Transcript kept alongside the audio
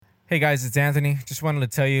Hey guys, it's Anthony. Just wanted to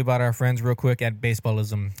tell you about our friends real quick at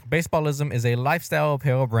Baseballism. Baseballism is a lifestyle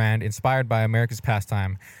apparel brand inspired by America's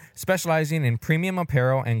pastime, specializing in premium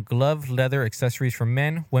apparel and glove leather accessories for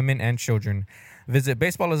men, women, and children. Visit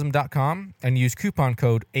baseballism.com and use coupon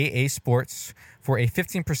code AASports for a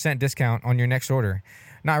 15% discount on your next order.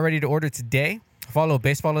 Not ready to order today? Follow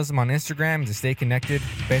Baseballism on Instagram to stay connected.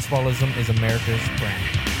 Baseballism is America's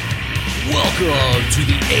brand. Welcome to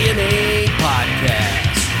the ANA Podcast,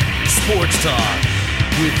 Sports Talk,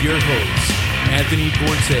 with your hosts, Anthony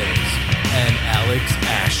Cortez and Alex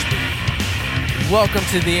Ashley. Welcome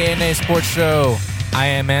to the ANA Sports Show. I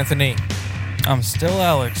am Anthony. I'm still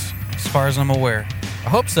Alex, as far as I'm aware. I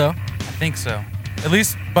hope so. I think so. At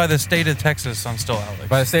least by the state of Texas, I'm still Alex.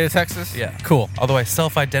 By the state of Texas? Yeah. Cool. Although I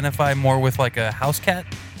self-identify more with like a house cat,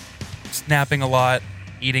 snapping a lot,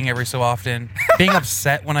 eating every so often, being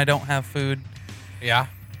upset when I don't have food. Yeah.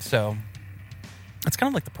 So it's kind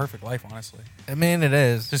of like the perfect life, honestly. I mean, it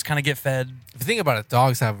is. Just kind of get fed. If you think about it,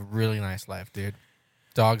 dogs have a really nice life, dude.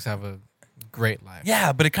 Dogs have a great life.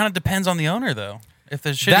 Yeah, but it kind of depends on the owner, though. If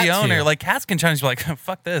the That shitty owner, too. like cats can try to be like,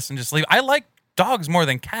 fuck this, and just leave. I like dogs more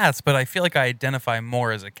than cats, but I feel like I identify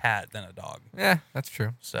more as a cat than a dog. Yeah, that's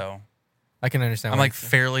true. So I can understand. I'm why like you'd say-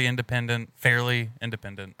 fairly independent.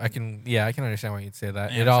 I can understand why you'd say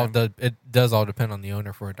that. Yeah, It all same. does. It does all depend on the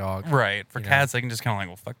owner for a dog. Right. For You know. cats, they can just kind of like,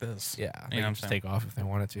 well, fuck this. Yeah, they You know can what just I'm take off if they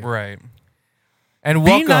wanted to. Right. And Be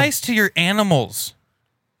welcome. nice to your animals.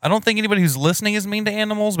 I don't think anybody who's listening is mean to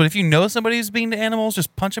animals, but if you know somebody who's mean to animals,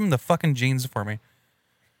 just punch them in the fucking jeans for me.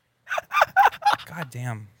 God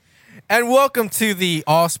damn. And welcome to the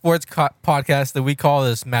All Sports podcast that we call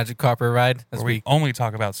this Magic Carpet Ride. As Where we only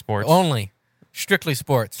talk about sports. only strictly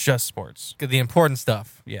sports, Just sports. the important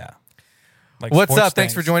stuff. Yeah. Like What's sports up?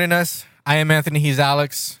 Thanks for things. joining us. I am Anthony. He's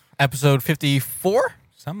Alex. Episode 54.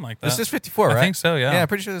 Something like that. This is 54, right? I think so, yeah. Yeah,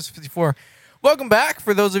 pretty sure this is 54. Welcome back.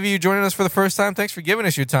 For those of you joining us for the first time, thanks for giving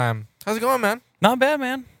us your time. How's it going, man? Not bad,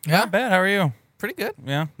 man. Yeah? Not bad. How are you? Pretty good.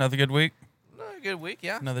 Yeah. Another good week. Good week,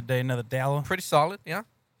 yeah. Another day, another dallow. Pretty solid, yeah.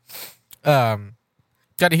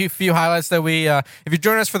 Got a few highlights that we. If you're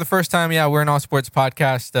joining us for the first time, yeah, we're an all sports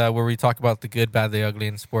podcast where we talk about the good, bad, the ugly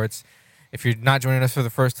in sports. If you're not joining us for the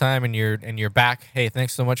first time and you're back, hey,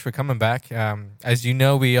 thanks so much for coming back. As you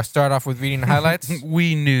know, we start off with reading the highlights.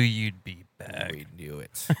 We knew you'd be back. We knew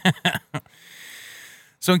it.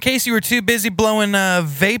 So in case you were too busy blowing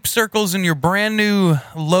vape circles in your brand new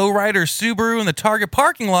lowrider Subaru in the Target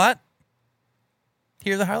parking lot,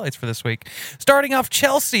 here are the highlights for this week. Starting off,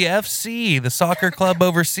 Chelsea FC, the soccer club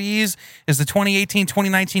overseas, is the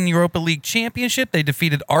 2018-2019 Europa League Championship. They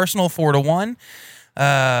defeated Arsenal 4-1.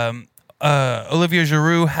 Olivier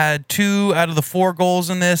Giroud had 2 out of the 4 goals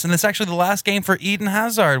in this, and it's actually the last game for Eden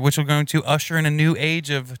Hazard, which are going to usher in a new age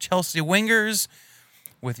of Chelsea wingers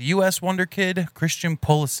with U.S. wonder kid Christian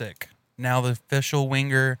Pulisic, now the official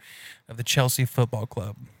winger of the Chelsea Football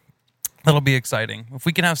Club. That'll be exciting. If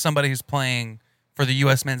we can have somebody who's playing for the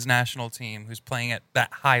U.S. men's national team, who's playing at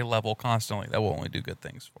that high level constantly, that will only do good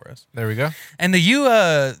things for us. There we go. And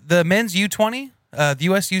the men's U20, the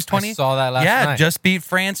U.S. U20, I saw that last night. just beat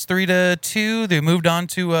France 3-2. They moved on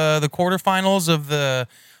to the quarterfinals of the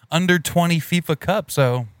under 20 FIFA Cup.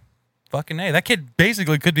 So, fucking A, that kid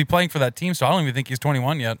basically could be playing for that team. So I don't even think he's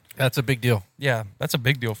 21 yet. That's a big deal. Yeah, that's a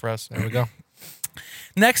big deal for us. There we go.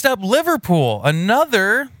 Next up, Liverpool,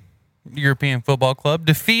 another European football club,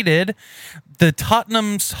 defeated the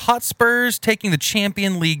Tottenham Hotspurs, taking the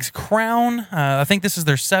Champions League's crown. I think this is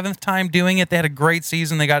their 7th time doing it. They had a great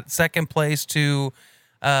season. They got second place to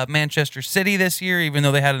Manchester City this year, even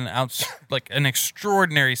though they had an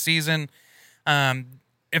extraordinary season.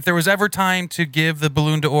 If there was ever time to give the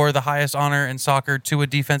Ballon d'Or, the highest honor in soccer, to a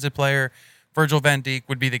defensive player, Virgil van Dijk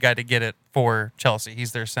would be the guy to get it for Chelsea.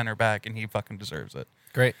 He's their center back, and he fucking deserves it.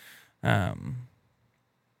 Great.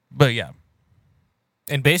 But yeah,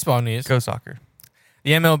 In baseball news, go soccer.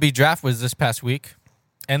 the MLB draft was this past week,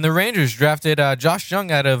 and the Rangers drafted Josh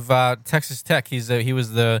Jung out of Texas Tech. He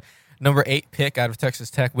was the number 8 pick out of Texas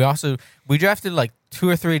Tech. We drafted like 2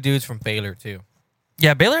 or 3 dudes from Baylor too.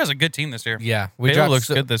 Yeah, Baylor has a good team this year. Yeah, Baylor looks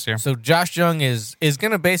good this year. So Josh Jung is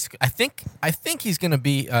gonna basically. I think he's gonna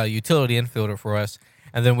be a utility infielder for us.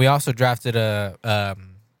 And then we also drafted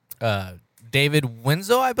David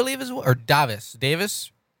Winslow, I believe or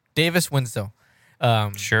Davis Winslow.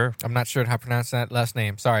 Sure. I'm not sure how to pronounce that last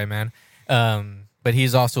name. Sorry, man. But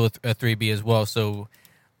he's also a 3B as well. So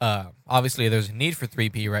obviously there's a need for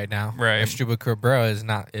 3B right now. Right. Estuba Cabrera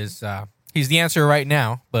is he's the answer right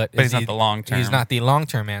now, but But he's not the long term. He's not the long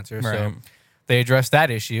term answer. So Right. they addressed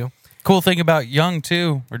that issue. Cool thing about Jung,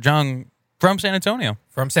 From San Antonio.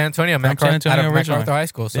 From San Antonio, San Antonio out of originally. MacArthur High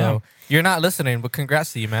School. So you're not listening, but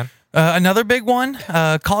congrats to you, man. Another big one,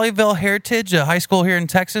 Colleyville Heritage, a high school here in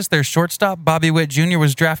Texas. Their shortstop, Bobby Witt Jr.,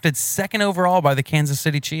 was drafted 2nd overall by the Kansas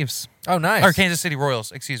City Chiefs. Oh, nice. Or Kansas City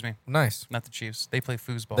Royals, excuse me. Nice. Not the Chiefs. They play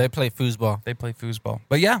foosball. They play foosball. They play foosball.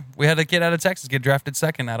 But yeah, we had a kid out of Texas get drafted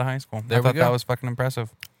 2nd out of high school. There I we thought go. that was fucking impressive.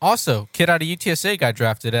 Also, kid out of UTSA got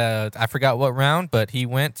drafted. I forgot what round, but he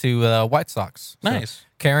went to White Sox. So, Nice.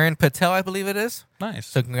 Karen Patel, I believe it is. Nice.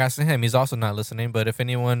 So congrats to him. He's also not listening, but if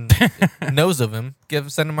anyone knows of him,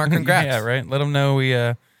 send him our congrats. Yeah, right. Let him know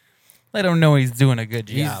he's doing a good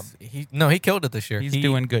job. He killed it this year. He's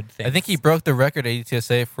doing good things. I think he broke the record at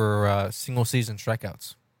UTSA for single season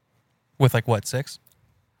strikeouts with like what, 6?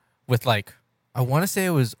 with like, I want to say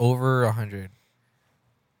it was over 100.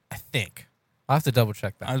 I think. I'll have to double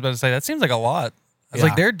check I that. was about to say that seems like a lot. It's Yeah.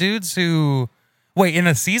 like they're dudes who wait in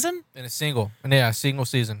a season. In a single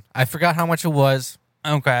season. I forgot how much it was.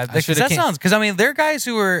 Okay, should've that came- sounds because I mean they're guys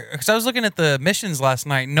who are because I was looking at the missions last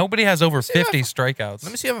night. Nobody has over 50 strikeouts.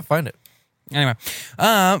 Let me see if I can find it. Anyway,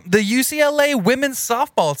 the UCLA women's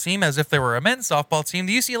softball team, as if they were a men's softball team,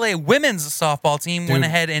 the UCLA women's softball team went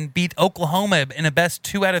Dude. ahead and beat Oklahoma in a best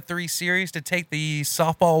 2 out of 3 series to take the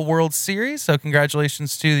softball World Series. So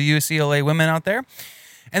congratulations to the UCLA women out there.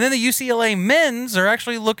 And then the UCLA men's are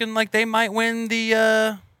actually looking like they might win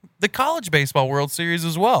the college baseball World Series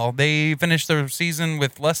as well. They finished their season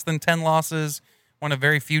with less than 10 losses, one of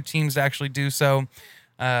very few teams to actually do so.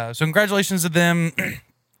 So congratulations to them.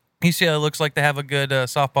 UCLA looks like they have a good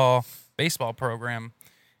softball, baseball program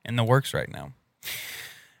in the works right now.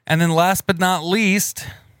 And then last but not least,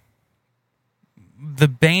 the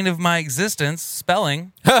bane of my existence,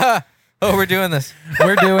 spelling. Oh, we're doing this.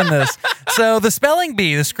 We're doing this. So the spelling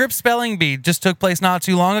bee, the Scripps spelling bee just took place not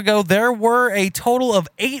too long ago. There were a total of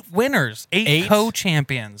 8 winners, 8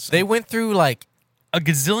 co-champions. They went through like, a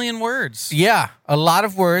gazillion words. yeah, a lot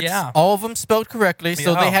of words. Yeah. All of them spelled correctly.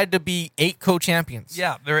 So Yeah. they had to be 8 co-champions.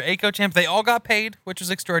 Yeah, there were 8 co-champions. They all got paid, which was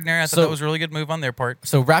extraordinary. I thought So- that was a really good move on their part.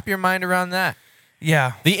 So wrap your mind around that.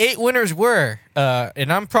 Yeah. The 8 winners were,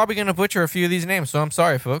 and I'm probably going to butcher a few of these names, so I'm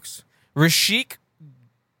sorry, folks. Rashik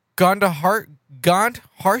Gandharshi.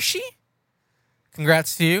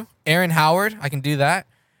 Congrats to you. Aaron Howard. I can do that.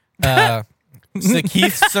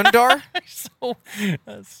 Sakeeth Sundar.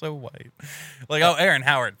 That's so white. Like, oh, Aaron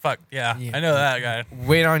Howard. Fuck, yeah. I know that guy.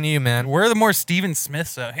 Wait on you, man. We're the more Steven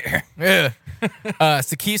Smiths out here. Yeah.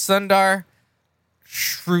 Sakeeth Sundar.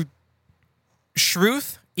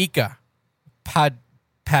 Shruth Ika.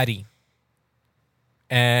 Paddy.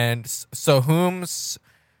 And Sahum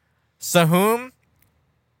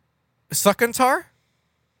Sukantar.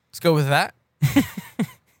 Let's go with that.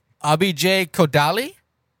 Abhijay Kodali.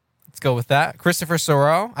 Let's go with that. Christopher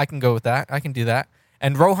Sorrell. I can go with that. I can do that.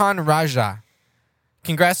 And Rohan Raja.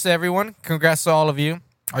 Congrats to everyone. Congrats to all of you.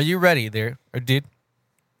 Are you ready there, or dude?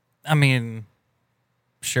 I mean,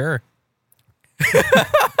 sure.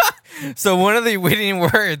 So one of the winning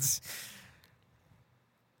words,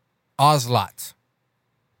 Oslot.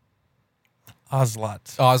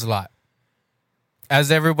 Oslot. As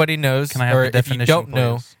everybody knows, Can I have or the if definition, you don't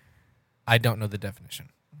know, please? I don't know the definition.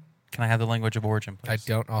 Can I have the language of origin, I please?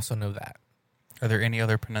 don't also know that. Are there any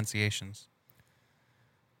other pronunciations?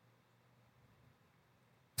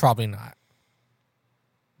 Probably not.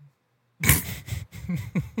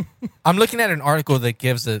 I'm looking at an article that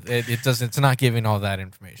gives it doesn't. It's not giving all that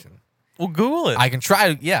information. Well, Google it. I can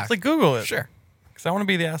try. Yeah, It's like Google it. sure. Because I want to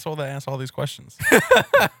be the asshole that asks all these questions.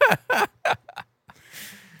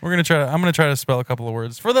 I'm gonna try to spell a couple of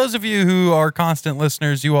words. For those of you who are constant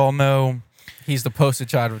listeners, you all know He's the poster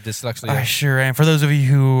child of dyslexia. I sure am. For those of you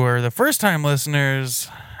who are the first time listeners,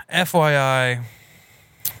 FYI,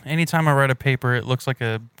 anytime I write a paper, it looks like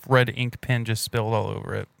a red ink pen just spilled all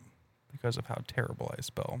over it because of how terrible I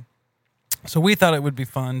spell. So we thought it would be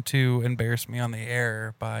fun to embarrass me on the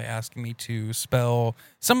air by asking me to spell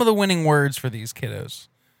some of the winning words for these kiddos.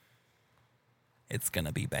 It's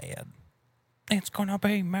gonna be bad. It's gonna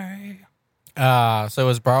be me. So it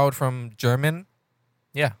was borrowed from German.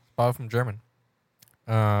 Yeah, borrowed from German.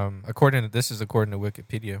 According to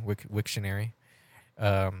Wikipedia, Wiktionary.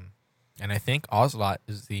 And I think Oslot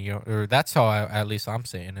is or that's how at least I'm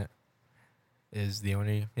saying it, is the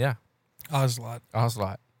only, yeah, Oslot.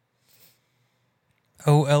 Oslot.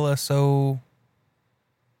 OLSO.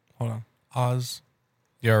 Hold on. Oz.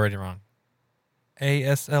 You're already wrong.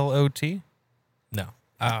 ASLOT? No.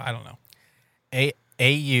 I don't know.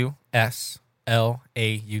 AUSLAUT.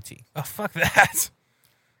 Oh, fuck that.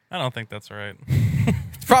 I don't think that's right.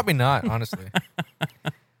 It's probably not, honestly.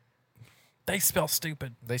 They spell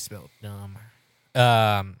stupid. They spelled dumb.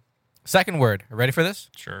 Second word. Ready for this?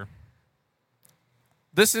 Sure.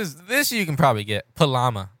 This you can probably get.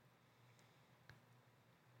 Palama.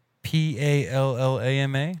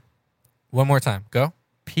 Pallama. One more time. Go.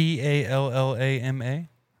 Pallama.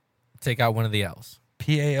 Take out one of the L's.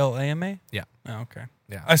 Palama. Yeah. Oh, okay.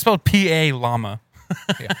 Yeah. I spelled PA llama.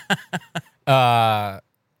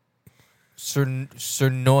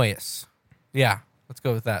 Cernoius. Yeah. Let's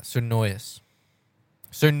go with that. Cernoius.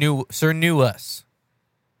 Cernuus.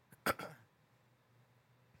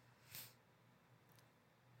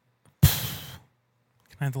 Can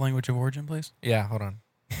I have the language of origin, please? Yeah, hold on.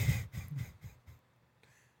 Can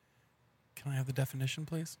I have the definition,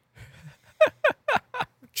 please?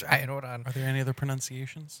 Try it. Hold on. Are there any other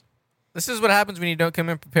pronunciations? This is what happens when you don't come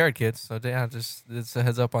in prepared, kids. So yeah, just it's a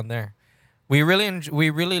heads up on there. We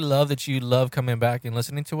really love that you love coming back and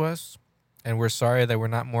listening to us, and we're sorry that we're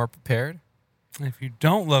not more prepared. And if you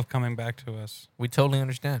don't love coming back to us, We totally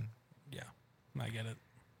understand. yeah, I get it.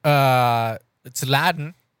 It's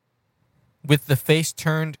Latin, with the face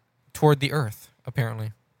turned toward the earth.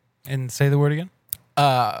 Apparently, And say the word again.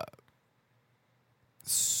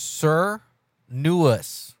 Cernuus.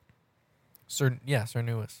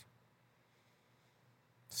 Cernuus.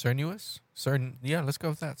 Cernuus? Yeah, let's go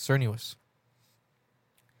with that. Cernuus.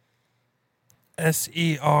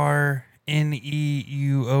 Serneous.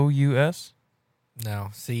 No,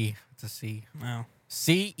 C. It's a C. No,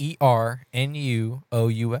 Cernous.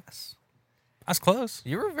 that's close.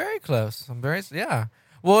 You were very close. Yeah.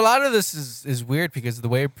 Well, a lot of this is weird because the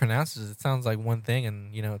way it pronounces it sounds like one thing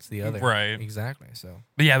and, it's the other. Right. Exactly. So,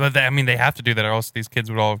 But yeah, but they have to do that, or else these kids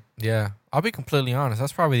would all. yeah. I'll be completely honest.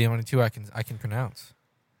 That's probably the only two I can pronounce.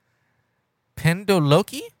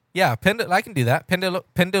 Pendoloki? Yeah, I can do that.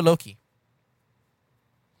 Pendoloki.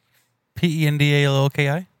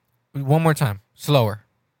 Pendalki. One more time. Slower.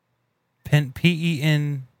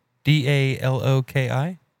 Pendalki.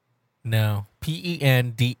 No.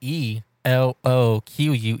 Pendeloque.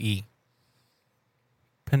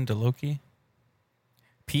 Pendaloki. Pendeloque.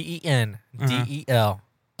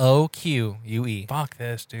 Fuck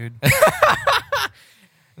this, dude.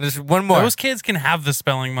 There's one more. Those kids can have the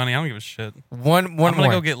spelling money. I don't give a shit. One I'm more. gonna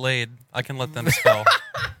go get laid. I can let them spell.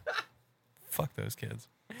 Fuck those kids.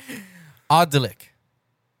 Odilic.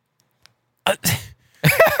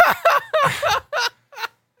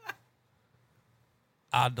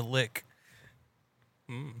 Odilic.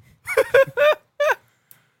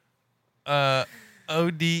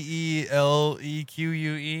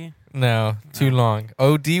 Odelequue. No, too long.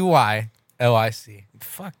 Odylic.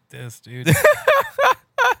 Fuck this, dude.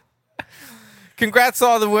 Congrats to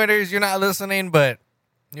all the winners. You're not listening, but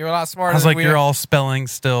you're a lot smarter I was than like, we you're are. all spelling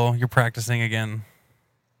still. You're practicing again.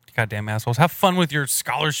 Goddamn assholes. Have fun with your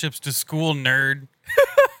scholarships to school, nerd.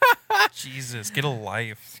 Jesus, get a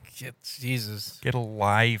life. Jesus. Get a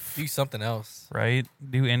life. Do something else. Right?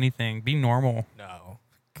 Do anything. Be normal. No.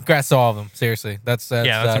 Congrats to all of them. Seriously. That's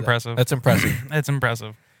impressive. That's impressive. It's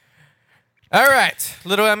impressive. All right.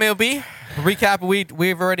 Little MLB. Recap.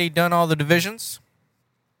 We've already done all the divisions.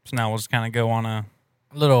 So now we'll just kind of go on a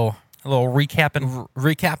Little recapping.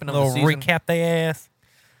 recapping of the season. Recap the ass.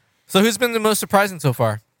 So who's been the most surprising so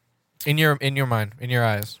far? In your mind, in your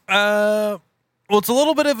eyes? Well, it's a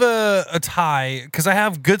little bit of a tie because I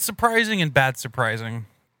have good surprising and bad surprising.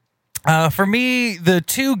 For me, the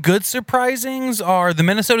two good surprisings are the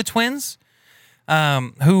Minnesota Twins,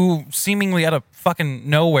 who seemingly out of fucking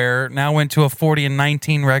nowhere now went to a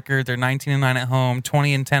 40-19 record. They're 19-9 at home,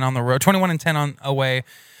 20-10 on the road, 21-10 on away.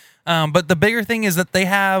 But the bigger thing is that they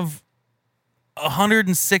have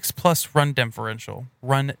 106 plus run differential.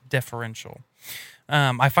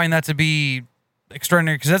 I find that to be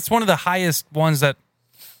extraordinary because that's one of the highest ones that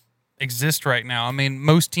exist right now. I mean,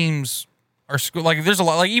 most teams are there's a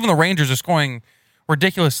lot, like even the Rangers are scoring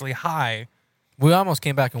ridiculously high. We almost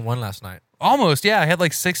came back and won last night. Almost, yeah. I had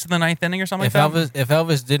like 6th in the 9th inning or something If like that.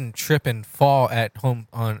 Elvis didn't trip and fall at home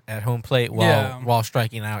plate while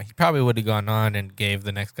striking out, he probably would have gone on and gave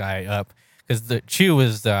the next guy up because the Chu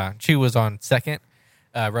was on second,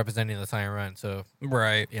 representing the tying run. So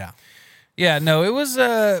Right. yeah. Yeah, no, it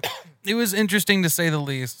was interesting to say the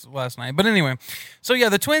least last night. But anyway, so yeah,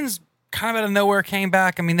 the Twins kind of out of nowhere came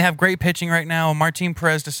back. I mean, they have great pitching right now. Martin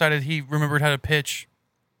Perez decided he remembered how to pitch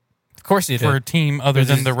Of course he did. for a team other Because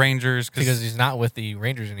than he's- the Rangers. because he's not with the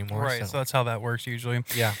Rangers anymore. Right, so that's how that works usually.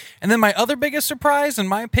 yeah. And then my other biggest surprise, in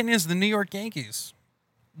my opinion, is the New York Yankees.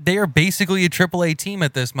 They are basically a AAA team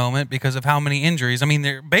at this moment because of how many injuries. I mean,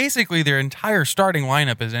 their entire starting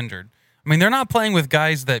lineup is injured. I mean, they're not playing with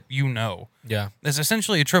guys that you know. Yeah. It's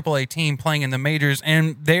essentially a AAA team playing in the majors,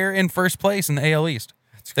 and they're in first place in the AL East.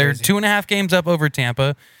 That's They're crazy. 2.5 games up over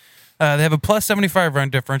Tampa. They have a plus 75 run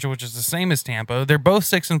differential, which is the same as Tampa. They're both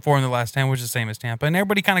 6-4 in the last 10, which is the same as Tampa. And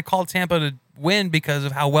everybody kind of called Tampa to win because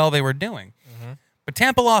of how well they were doing. Mm-hmm. But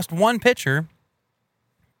Tampa lost one pitcher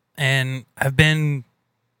and have been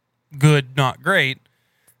good, not great.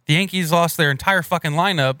 The Yankees lost their entire fucking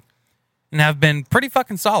lineup and have been pretty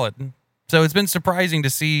fucking solid. So it's been surprising to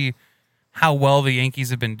see how well the Yankees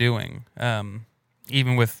have been doing,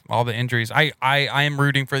 even with all the injuries. I am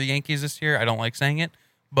rooting for the Yankees this year. I don't like saying it,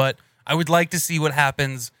 but I would like to see what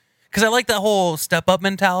happens because I like that whole step-up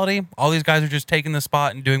mentality. All these guys are just taking the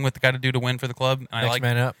spot and doing what they got to do to win for the club. And I Next like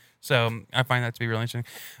man up. So I find that to be really interesting.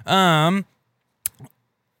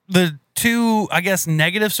 The two, I guess,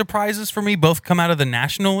 negative surprises for me both come out of the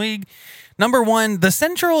National League. Number one, the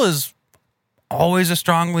Central is always a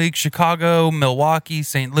strong league. Chicago, Milwaukee,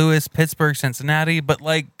 St. Louis, Pittsburgh, Cincinnati. But,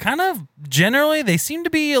 like, kind of generally, they seem to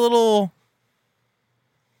be a little...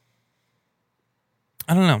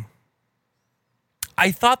 I don't know.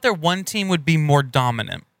 I thought their one team would be more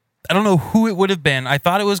dominant. I don't know who it would have been. I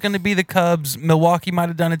thought it was going to be the Cubs. Milwaukee might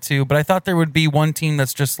have done it too. But I thought there would be one team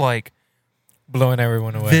that's just like... Blowing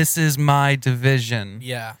everyone away. This is my division.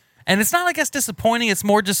 Yeah. And it's not, I guess, disappointing. It's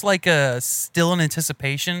more just like still an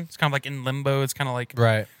anticipation. It's kind of like in limbo. It's kind of like...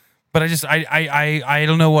 Right. But I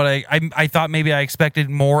don't know what I thought maybe I expected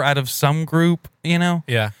more out of some group, you know?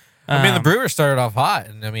 Yeah. I mean, the Brewers started off hot,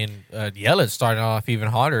 and I mean, Yelich started off even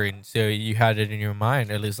hotter, and so you had it in your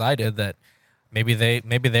mind, at least I did, that maybe they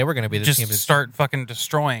were going to be the just team. start fucking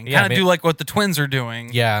destroying. Yeah, kind of do like what the Twins are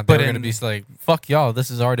doing. Yeah, but they were going to be like, fuck y'all, this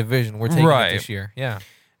is our division. We're taking Right. it this year. Yeah.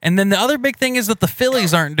 And then the other big thing is that the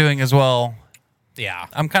Phillies aren't doing as well. Yeah.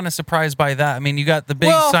 I'm kind of surprised by that. I mean, you got the big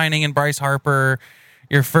Well- signing in Bryce Harper.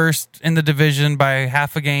 You're first in the division by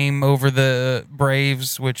half a game over the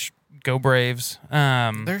Braves, which go Braves.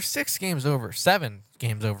 They're 7 games over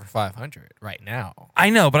 500 right now. I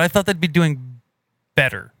know, but I thought they'd be doing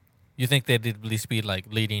better. You think they'd at least be like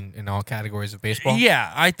leading in all categories of baseball?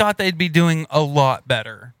 Yeah, I thought they'd be doing a lot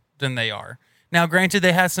better than they are. Now, granted,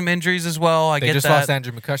 they had some injuries as well. They get just that. lost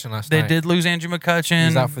Andrew McCutcheon last They night. did lose Andrew McCutcheon.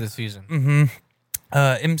 He's out for the season. Mm-hmm.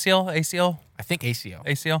 MCL, ACL, I think ACL.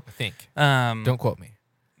 ACL. I think. Don't Quote me.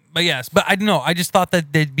 But yes, but I don't know. I just thought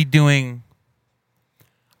that they'd be doing.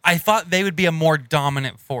 I thought they would be a more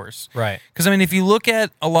dominant force. Right. Because, I mean, if you look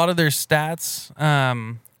at a lot of their stats, I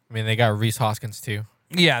mean, they got Rhys Hoskins too.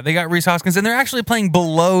 yeah, they got Rhys Hoskins, and they're actually playing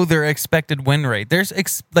below their expected win rate. There's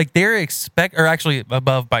or actually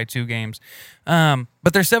above by 2 games.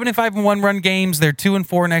 But they're 75 and 1 run games. They're 2 and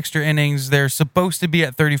 4 in extra innings. They're supposed to be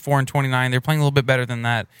at 34 and 29. They're playing a little bit better than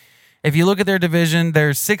that. If you look at their division,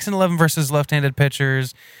 they're 6 and 11 versus left-handed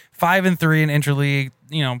pitchers, 5 and 3 in interleague.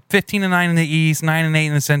 15 and 9 in the East, 9 and 8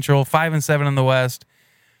 in the Central, 5 and 7 in the West.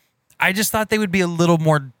 I just thought they would be a little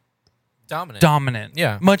more dominant.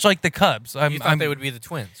 Yeah. Much like the Cubs. You thought they would be the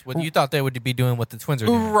Twins. You thought they would be doing what the Twins are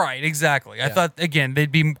doing. Right, exactly. I thought, again,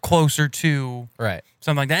 they'd be closer to Right.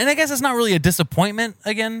 something like that. And I guess it's not really a disappointment,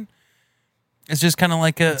 again. It's just kind of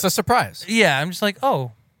like It's a surprise. yeah, I'm just like,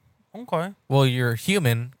 oh, okay. Well, you're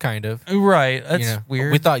human, kind of. Right, that's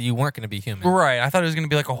weird. We thought you weren't going to be human. Right, I thought it was going to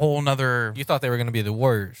be like a whole nother... You thought they were going to be the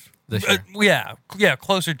Warriors this year. yeah,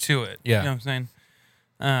 closer to it. Yeah. You know what I'm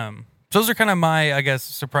saying? So those are kind of my, I guess,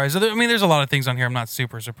 surprises. I mean, there's a lot of things on here I'm not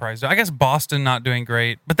super surprised. I guess Boston not doing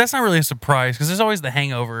great, but that's not really a surprise because there's always the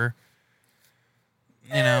hangover.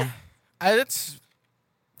 It's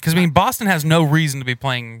Because, I mean, Boston has no reason to be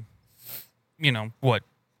playing,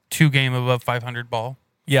 2 game above 500 ball.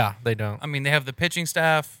 yeah, they don't. I mean, they have the pitching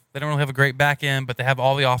staff. They don't really have a great back end, but they have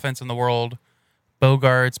all the offense in the world.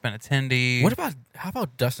 Bogarts, Benintendi. How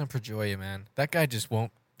about Dustin Pedroia, man? That guy just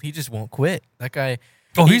won't quit. That guy.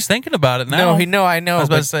 Oh, he's thinking about it now. I know. I was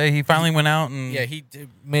about to say he finally went out and Yeah, he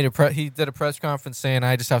did a press conference saying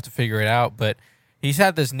I just have to figure it out, but he's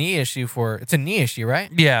had this knee issue it's a knee issue,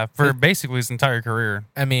 right? yeah, for basically his entire career.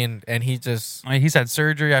 I mean, and he just I mean, he's had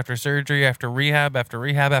surgery after rehab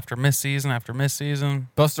after missed season after missed season.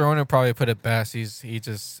 Buster Owner probably put it best.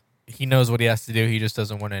 He knows what he has to do. He just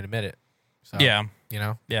doesn't want to admit it. So, Yeah,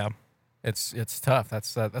 yeah, it's tough.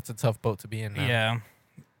 That's a tough boat to be in now. yeah.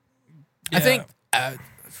 I think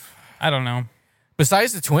I don't know.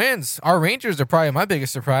 besides the Twins, our Rangers are probably my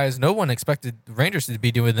biggest surprise. No one expected the Rangers to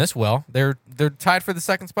be doing this well. They're tied for the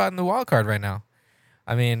second spot in the wild card right now.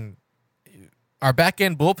 I mean, our back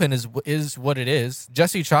end bullpen is what it is.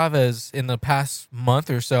 Jesse Chavez in the past month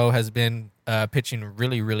or so has been pitching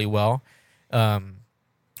really, really well.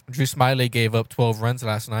 Drew Smiley gave up 12 runs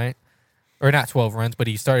last night, or not 12 runs, but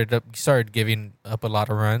he started giving up a lot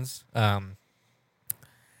of runs. I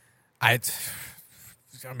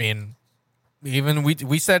mean, Even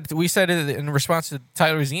we said it in response to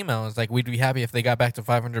Tyler's email. It's like we'd be happy if they got back to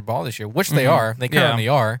 500 ball this year, which they are. They currently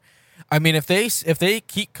are. I mean, if they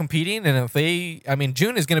keep competing, and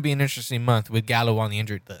June is going to be an interesting month with Gallo on the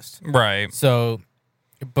injured list. Right. So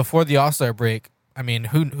before the All-Star break, I mean,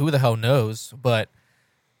 who the hell knows? But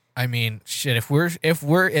I mean, shit.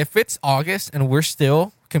 If it's August and we're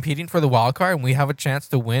still competing for the wild card and we have a chance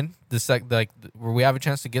to win where we have a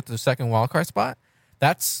chance to get to the second wild card spot,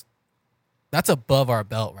 that's above our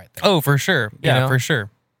belt right there. Oh, for sure. Yeah, know? for sure.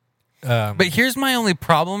 But here's my only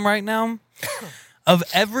problem right now. Of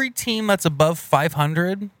every team that's above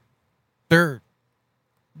 500, the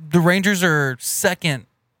Rangers are second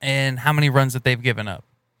in how many runs that they've given up.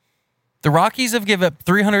 The Rockies have given up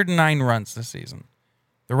 309 runs this season.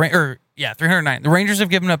 309. The Rangers have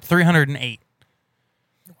given up 308.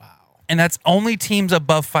 Wow. And that's only teams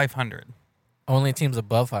above 500. Only teams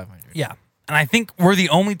above 500. Yeah. And I think we're the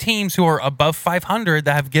only teams who are above 500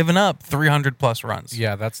 that have given up 300 plus runs.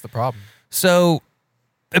 Yeah, that's the problem. So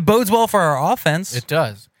it bodes well for our offense. It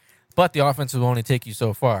does. But the offense will only take you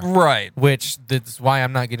so far. Right. Which is why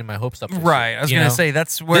I'm not getting my hopes up. Right. I was going to say,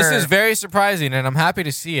 that's where... This is very surprising, and I'm happy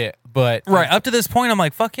to see it. But right. Up to this point, I'm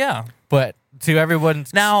like, fuck yeah. But to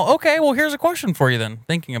everyone's... Now, okay, well, here's a question for you then,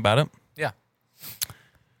 thinking about it. Yeah.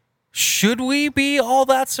 Should we be all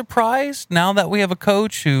that surprised now that we have a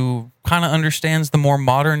coach who kind of understands the more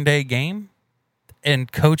modern day game and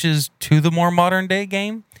coaches to the more modern day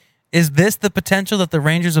game? Is this the potential that the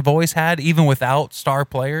Rangers have always had, even without star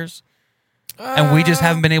players? And we just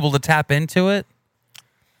haven't been able to tap into it?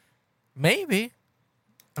 Maybe.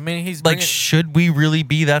 I mean, he's... Like, should we really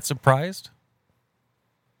be that surprised?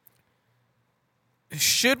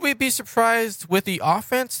 Should we be surprised with the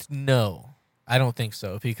offense? No. I don't think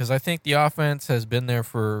so, because I think the offense has been there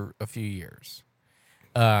for a few years.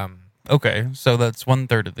 Okay, so that's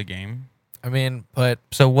 1/3 of the game. I mean, but...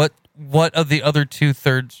 So what of the other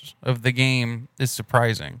 2/3 of the game is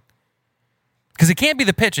surprising? Because it can't be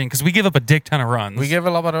the pitching, because we give up a dick ton of runs. We give a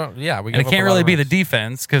lot of... Yeah, we give and it up a can't lot really of be the runs.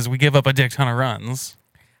 defense, because we give up a dick ton of runs.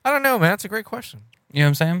 I don't know, man. That's a great question. You know what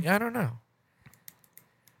I'm saying? Yeah, I don't know.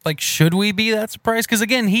 Like, should we be that surprised? Because,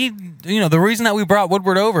 again, the reason that we brought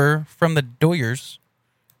Woodward over from the Doyers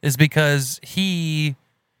is because he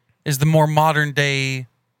is the more modern day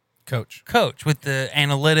coach with the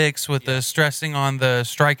analytics, with the stressing on the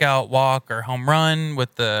strikeout, walk, or home run,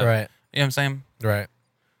 with the... Right. You know what I'm saying? Right.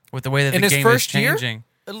 With the way that In the his game first is changing. year,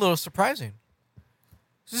 a little surprising.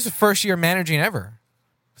 This is his first year managing ever.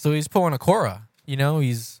 So he's pulling a Cora.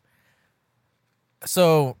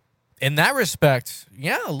 So... In that respect,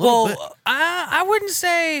 yeah, a little bit. I wouldn't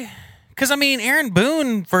say... Because, I mean, Aaron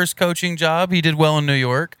Boone, first coaching job, he did well in New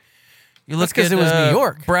York. You look That's 'cause it was New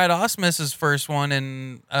York. Brad Osmus's first one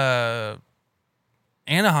in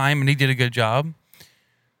Anaheim, and he did a good job.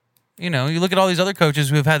 You look at all these other coaches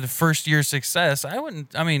who have had the first year success. I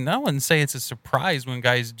wouldn't say it's a surprise when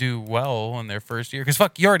guys do well in their first year. Because,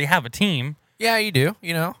 fuck, you already have a team. Yeah, you do,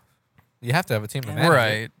 You have to have a team to manage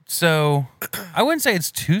Right. it. So, I wouldn't say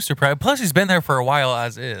it's too surprising. Plus, he's been there for a while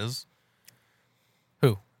as is.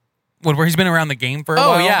 Who? Where he's been around the game for a while.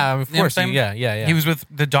 Oh, yeah, of You know what I'm course. saying? Yeah. He was with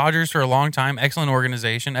the Dodgers for a long time. Excellent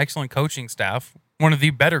organization. Excellent coaching staff. One of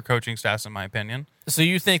the better coaching staffs, in my opinion. So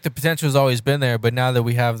you think the potential has always been there, but now that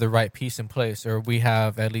we have the right piece in place, or we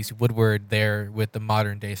have at least Woodward there with the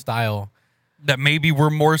modern day style. That maybe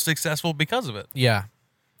we're more successful because of it. Yeah.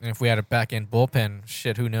 And if we had a back-end bullpen,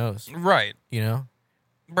 shit, who knows? Right.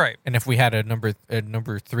 Right. And if we had a number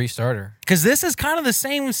 3 starter. Because this is kind of the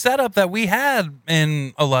same setup that we had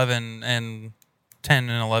in 11 and 10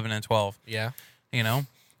 and 11 and 12. Yeah.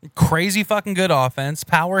 Crazy fucking good offense,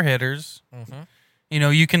 power hitters. Mm-hmm.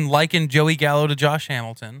 You can liken Joey Gallo to Josh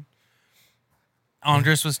Hamilton.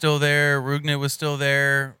 Andres was still there. Rugnet was still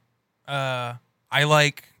there. I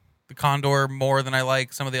like the Condor more than I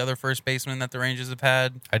like some of the other first basemen that the Rangers have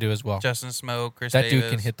had. I do as well. Justin Smoke, Chris That Davis.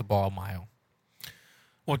 dude can hit the ball a mile.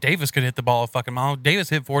 Well, Davis could hit the ball a fucking mile. Davis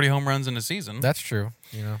hit 40 home runs in a season. That's true.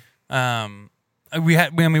 We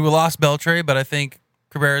lost Beltre, but I think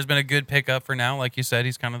Cabrera's been a good pickup for now. Like you said,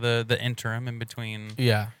 he's kind of the interim in between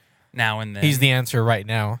now and then. He's the answer right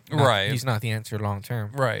now. Right. He's not the answer long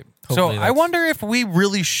term. Right. Hopefully So I wonder if we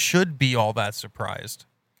really should be all that surprised.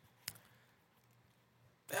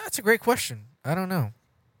 That's a great question. I don't know.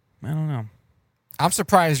 I'm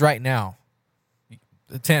surprised right now.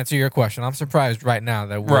 To answer your question, I'm surprised right now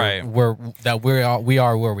that we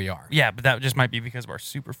are where we are. Yeah, but that just might be because of our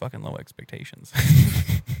super fucking low expectations.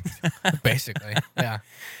 Basically, yeah.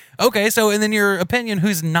 Okay, so and then your opinion,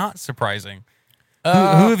 who's not surprising? Who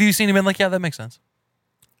have you seen and been like, yeah, that makes sense?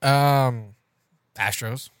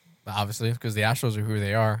 Astros. obviously, because the Astros are who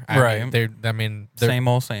they are. Right. They're Same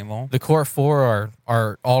old. the core four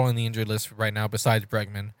are all on the injured list right now, besides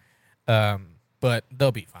Bregman. But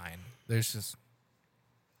they'll be fine. There's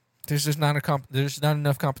just not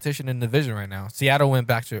enough competition in the division right now.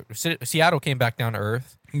 Seattle came back down to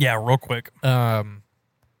earth. Yeah, real quick.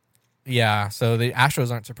 Yeah. So the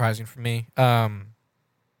Astros aren't surprising for me.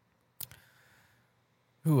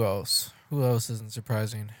 Who else? Who else isn't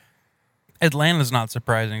surprising? Atlanta's not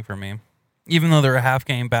surprising for me. Even though they're a half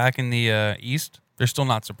game back in the East, they're still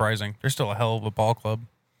not surprising. They're still a hell of a ball club.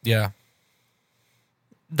 Yeah.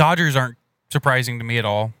 Dodgers aren't surprising to me at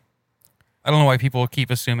all. I don't know why people keep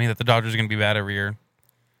assuming that the Dodgers are going to be bad every year.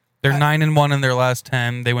 They're 9-1 in their last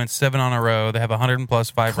 10. They went 7 on a row. They have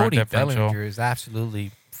 100+ 5 run Cody differential. Bellinger is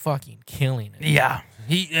absolutely fucking killing it. Yeah,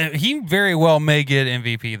 he very well may get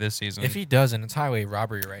MVP this season. If he doesn't, it's highway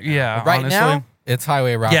robbery right now. Yeah, But right honestly. now, it's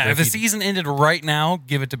highway robbery. Yeah, if the season ended right now,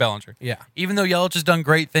 give it to Bellinger. Yeah. Even though Yelich has done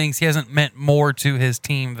great things, he hasn't meant more to his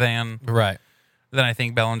team than Right. I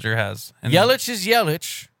think Bellinger has. And Yelich is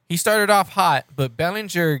Yelich. He started off hot, but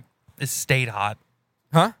Bellinger, it stayed hot.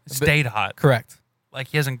 huh? Stayed hot. Correct. Like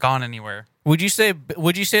he hasn't gone anywhere. Would you say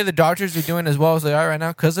the Dodgers are doing as well as they are right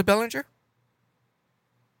now because of Bellinger?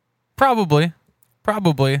 Probably.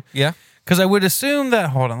 Yeah. Because I would assume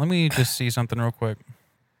that. Hold on, let me just see something real quick.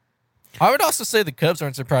 I would also say the Cubs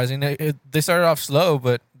aren't surprising. They started off slow,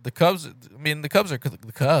 but the Cubs are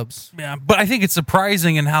the Cubs. Yeah, but I think it's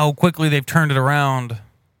surprising in how quickly they've turned it around.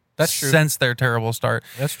 That's true. Since their terrible start.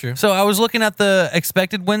 That's true. So I was looking at the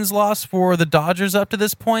expected wins-loss for the Dodgers up to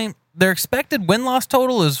this point. Their expected win-loss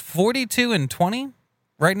total is 42-20.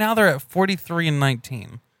 Right now they're at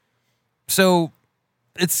 43-19. So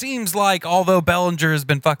it seems like although Bellinger has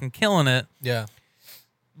been fucking killing it, Yeah.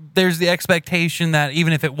 there's the expectation that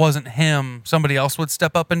even if it wasn't him, somebody else would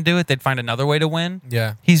step up and do it. They'd find another way to win.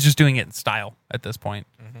 Yeah. He's just doing it in style at this point.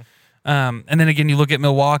 And then again, you look at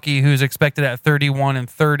Milwaukee, who's expected at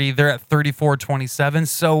 31-30. They're at 34-27.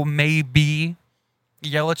 So maybe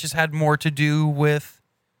Yelich has had more to do with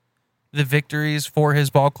the victories for his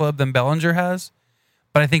ball club than Bellinger has.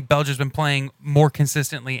 But I think Bellinger's been playing more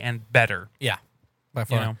consistently and better. Yeah. By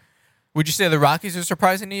far. You know? Would you say the Rockies are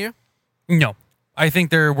surprising to you? No, I think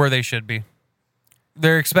they're where they should be.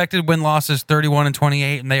 Their expected win-loss is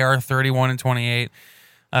 31-28, and they are 31-28.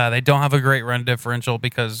 They don't have a great run differential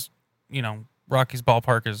because, Rockies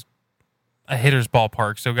ballpark is a hitter's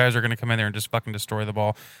ballpark, so guys are going to come in there and just fucking destroy the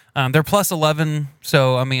ball. They're plus 11,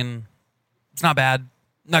 so, it's not bad.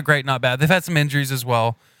 Not great, not bad. They've had some injuries as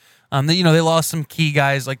well. They lost some key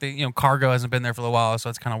guys, like, Cargo hasn't been there for a while, so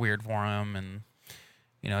it's kind of weird for him, and,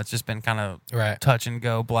 it's just been kind of touch and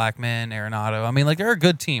go. Blackman, Arenado. They're a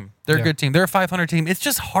good team. They're a good team. They're a 500 team. It's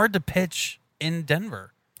just hard to pitch in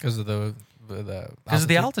Denver. Because of the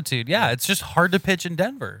altitude. Yeah, it's just hard to pitch in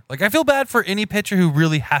Denver. I feel bad for any pitcher who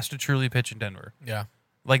really has to truly pitch in Denver. Yeah.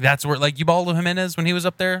 That's where, Ubaldo Jimenez, when he was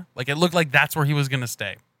up there, it looked like that's where he was going to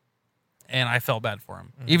stay. And I felt bad for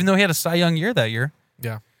him. Even though he had a Cy Young year that year.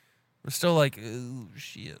 Yeah. We're still oh,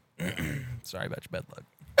 shit. Sorry about your bad luck.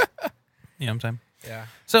 You know what I'm saying? Yeah.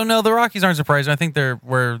 So, no, the Rockies aren't surprising. I think they're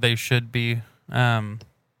where they should be. But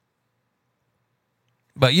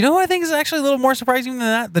you know who I think is actually a little more surprising than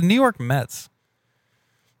that? The New York Mets.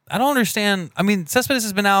 I don't understand. Cespedes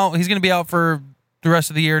has been out. He's going to be out for the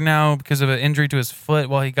rest of the year now because of an injury to his foot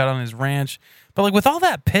while he got on his ranch. But, with all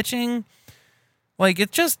that pitching,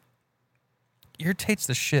 it just irritates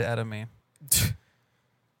the shit out of me.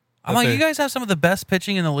 I'm like, you guys have some of the best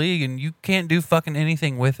pitching in the league, and you can't do fucking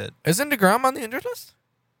anything with it. Isn't DeGrom on the injured list?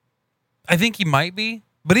 I think he might be.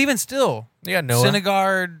 But even still. Yeah, Noah.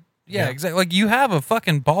 Syndergaard. Yeah, exactly. You have a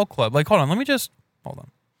fucking ball club. Hold on. Hold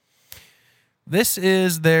on. This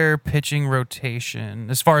is their pitching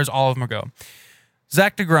rotation as far as all of them go.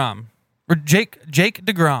 Zach DeGrom. Or Jake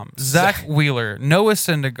DeGrom. Zach Wheeler. Noah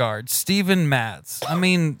Syndergaard. Steven Matz.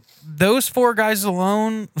 Those four guys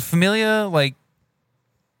alone, Familia,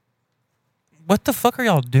 what the fuck are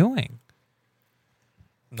y'all doing?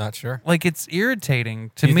 Not sure. It's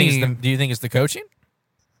irritating to Do me. you think it's the coaching?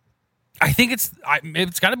 I think it's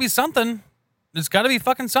got to be something. It's got to be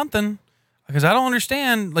fucking something. Because I don't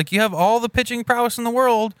understand. You have all the pitching prowess in the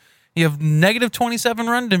world. You have negative 27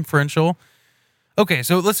 run differential. Okay,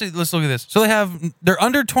 so let's look at this. So they're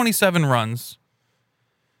under 27 runs.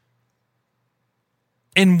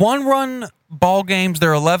 In one-run ball games,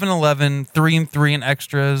 they're 11-11, 3-3 in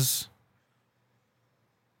extras.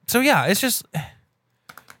 So yeah, it's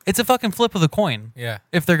a fucking flip of the coin. Yeah.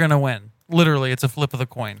 If they're gonna win, literally, it's a flip of the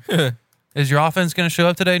coin. Is your offense gonna show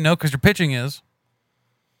up today? No, because your pitching is.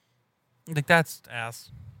 That's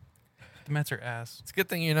ass. The Mets are ass. It's a good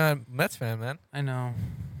thing you're not a Mets fan, man. I know.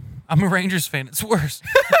 I'm a Rangers fan. It's worse.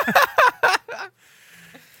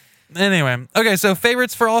 Anyway, okay. So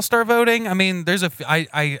favorites for All-Star voting. I mean, there's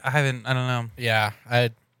I haven't. I don't know. Yeah,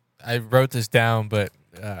 I wrote this down, but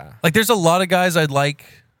Like, there's a lot of guys I'd like,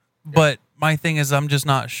 but my thing is, I'm just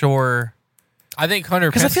not sure. I think Hunter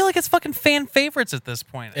Because I feel like it's fucking fan favorites at this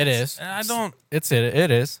point. it is. I don't. It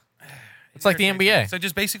is. It's like the NBA. So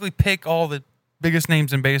just basically pick all the biggest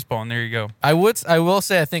names in baseball, and there you go. I will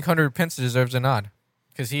say I think Hunter Pence deserves a nod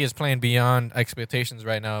because he is playing beyond expectations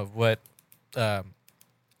right now of what, Yeah,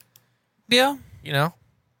 you know.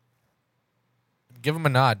 Give him a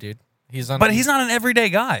nod, dude. He's on. but he's not an everyday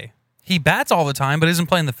guy. He bats all the time, but isn't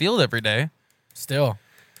playing the field every day. still.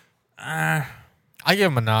 I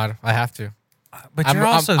give him a nod. I have to. But I'm- you're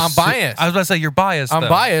also I'm biased. I was about to say you're biased. I'm though.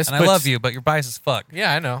 biased, and I but- love you, but you're biased as fuck.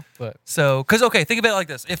 Yeah, I know, but So, because okay, think about it like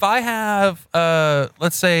this: if I have,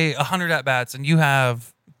 let's say, 100 at bats, and you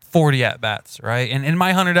have 40 at bats, right? And in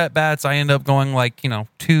my 100 at bats, I end up going like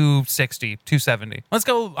 260, 270. Let's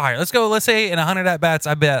go higher. Let's say in 100 at bats,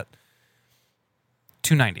 I bet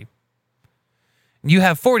 290. You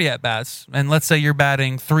have 40 at bats, and let's say you're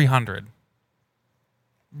batting 300.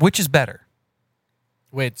 Which is better?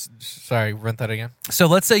 wait. Sorry, run that again. So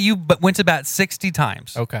let's say you went to bat 60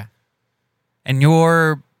 times, Okay. and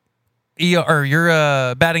your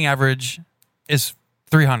batting average is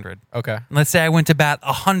 300. Okay. And let's say I went to bat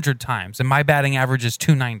 100 times, and my batting average is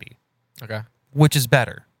 290. Okay. Which is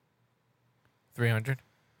better? 300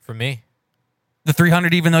 for me. The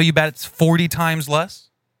 300, even though you bat 40 times less?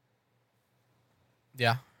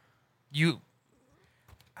 Yeah. You.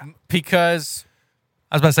 Because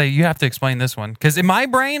I was about to say, you have to explain this one. Because in my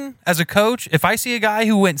brain, as a coach, if I see a guy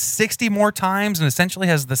who went 60 more times and essentially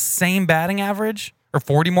has the same batting average, or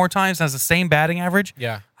 40 more times and has the same batting average,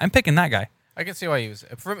 yeah, I'm picking that guy. I can see why you was.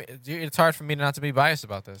 For me, it's hard for me not to be biased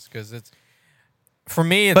about this because it's for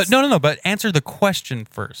me. It's, But no. But answer the question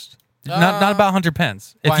first. Not about Hunter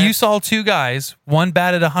Pence. If why- you saw two guys, one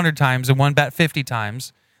batted 100 times and one bat 50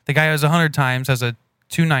 times, the guy who has 100 times has a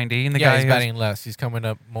 290, and the yeah, guy he's who has, batting less. He's coming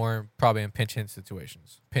up more probably in pinch hit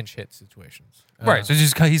situations. right. So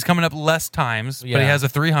he's coming up less times, but he Yeah. has a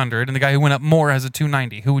 300, and the guy who went up more has a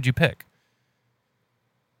 290. Who would you pick?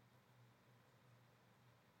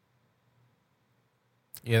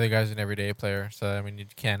 Yeah, the guy's an everyday player, so I mean you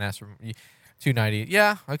can't ask for 290.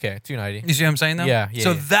 Yeah, okay, 290. You see what I'm saying, though? Yeah,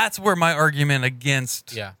 So yeah. that's where my argument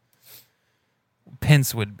against Yeah,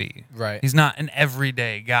 Pence would be. right. He's not an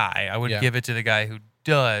everyday guy. I would Yeah. give it to the guy who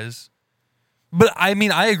does. But I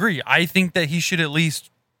mean, I agree. I think that he should at least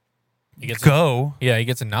He gets go. Yeah, he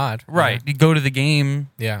gets a nod. Right. You go to the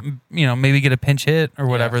game, Yeah, maybe get a pinch hit or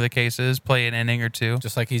whatever Yeah. the case is, play an inning or two.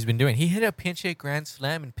 just like he's been doing. He hit a pinch hit grand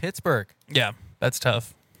slam in Pittsburgh. Yeah, that's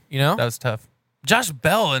tough. You know, That was tough. Josh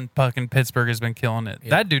Bell in fucking Pittsburgh has been killing it. Yeah.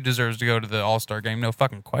 That dude deserves to go to the All-Star game, no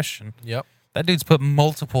fucking question. Yep, That dude's put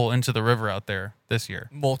multiple into the river out there this year.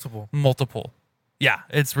 multiple Multiple. Yeah,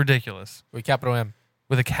 it's ridiculous. with capital M.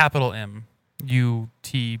 With a capital M.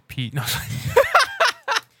 UTP. No.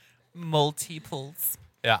 Multiples.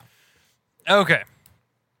 Yeah, Okay.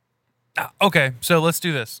 Okay, so let's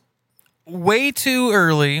do this. Way too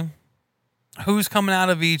early. Who's coming out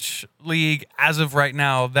of each league as of right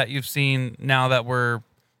now that you've seen now that we're,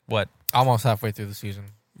 what, almost halfway through the season.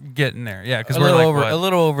 getting there? Yeah, because A we're little like, over what, a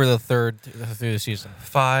little over the third through the season.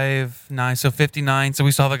 5, 9, so 59. So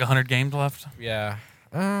we still have like 100 games left. Yeah.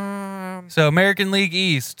 So American League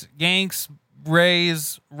East, Yanks,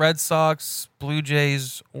 Rays, Red Sox, Blue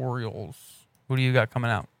Jays, Orioles. Who do you got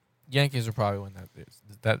coming out? Yankees will probably win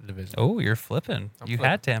that division. Oh, you're flipping. I'm You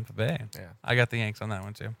flipping. had Tampa Bay. Yeah. I got the Yanks on that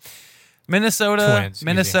one too. Minnesota, Twins, easy.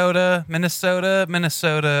 Minnesota,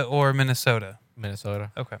 or Minnesota.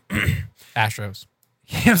 Minnesota. Okay. Astros.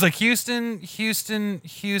 It was like Houston,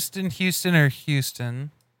 or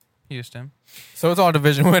Houston. So it's all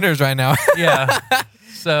division winners right now. Yeah.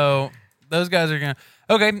 So those guys are going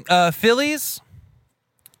to. Okay. Phillies,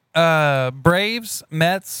 Braves,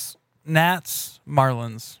 Mets, Nats,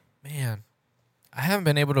 Marlins. Man, I haven't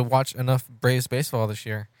been able to watch enough Braves baseball this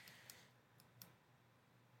year.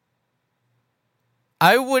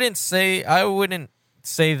 I wouldn't say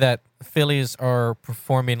that Phillies are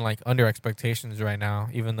performing like under expectations right now,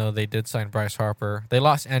 even though they did sign Bryce Harper. They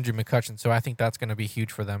lost Andrew McCutchen, so I think that's going to be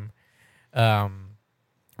huge for them.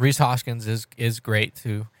 Rhys Hoskins is great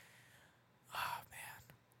too.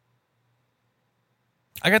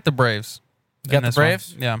 I got the Braves. You got in the this one.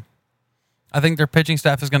 Braves? Yeah. I think their pitching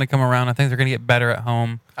staff is going to come around. I think they're going to get better at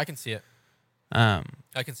home. I can see it. Um,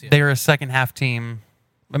 I can see it. They're a second half team,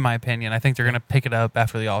 in my opinion. I think they're going to pick it up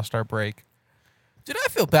after the All-Star break. Dude, I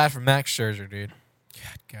feel bad for Max Scherzer, dude.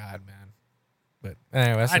 God, man. But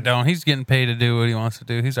anyway, I don't. He's getting paid to do what he wants to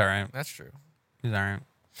do. He's all right. That's true. He's all right.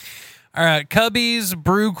 All right, Cubbies,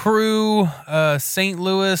 Brew Crew, St.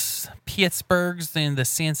 Louis, Pittsburghs, and the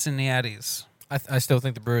Cincinnati's. I still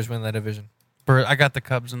think the Brewers win that division. I got the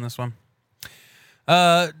Cubs in this one.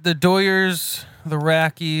 The Doyers, the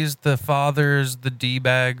Rockies, the Fathers, the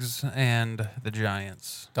D-Bags, and the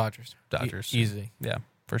Giants. Dodgers. Easy. Yeah,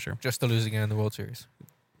 for sure. Just to lose again in the World Series.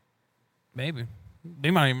 Maybe.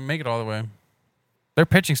 They might even make it all the way. Their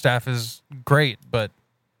pitching staff is great, but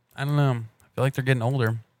I don't know. I feel like they're getting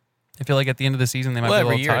older. I feel like at the end of the season they might be a every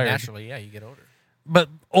little year, tired. naturally, yeah, you get older. But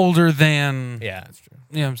older than... Yeah, that's true.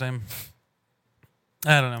 You know what I'm saying?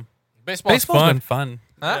 I don't know. Baseball's been fun.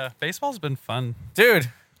 Huh? Yeah, baseball's been fun. Dude,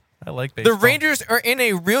 I like baseball. the Rangers are in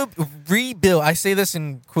a real rebuild. I say this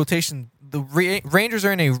in quotation. The Rangers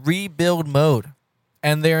are in a rebuild mode,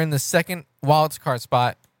 and they're in the second wild card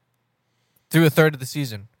spot through a third of the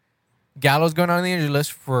season. Gallo's going on the injury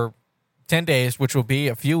list for 10 days, which will be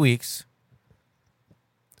a few weeks.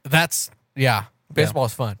 Baseball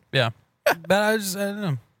is fun. Yeah. But I don't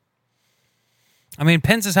know. I mean,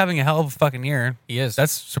 Pence is having a hell of a fucking year. He is.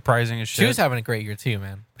 That's surprising as shit. Chu's having a great year too,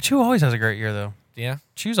 man. But Chu always has a great year, though. Yeah,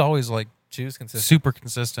 Chu's always, like, Chu's consistent. super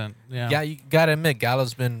consistent. Yeah. Yeah, you gotta admit,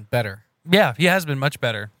 Gallo's been better. Yeah, he has been much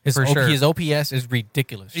better. For sure. His OPS is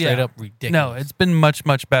ridiculous. Straight up ridiculous. No, it's been much,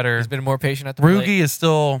 much better. He's been more patient at the plate. Rugi is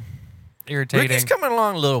still irritating. Rugi's coming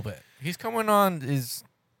along a little bit. He's coming on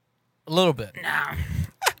a little bit.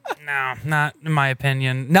 No, not in my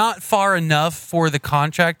opinion. Not far enough for the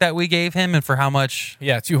contract that we gave him and for how much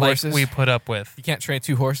 2 horses. we put up with. You can't trade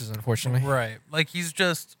 2 horses, unfortunately. Right. Like, he's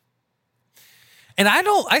just... And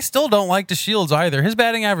I still don't like DeShields either. His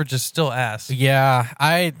batting average is still ass. Yeah,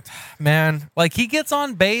 Like, he gets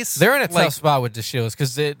on base. they're in a tough spot with DeShields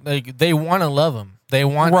because they want to love him. They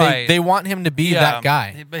want they want him to be that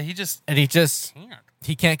guy, but he just can't. can't.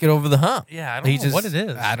 He can't get over the hump. Yeah, I don't know what it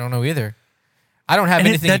is. I don't know either. I don't have And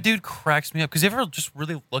anything. that dude cracks me up because if you ever just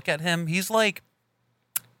really look at him, he's like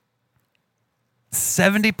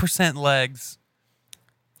 70% legs,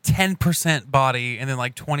 10% body, and then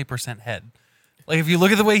like 20% head. Like, if you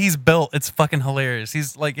look at the way he's built, it's fucking hilarious.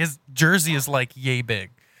 He's like, his jersey is like yay big.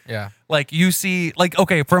 Yeah. Like, you see, like,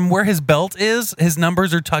 okay, from where his belt is, his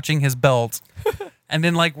numbers are touching his belt. And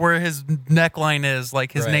then, like, where his neckline is,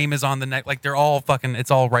 like, his name is on the neck. Like, they're all fucking,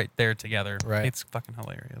 it's all right there together. Right. It's fucking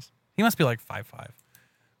hilarious. He must be like 5'5".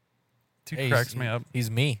 Dude cracks me up. He's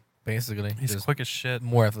me, basically. He's Just quick as shit.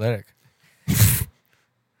 more athletic.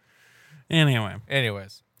 Anyway.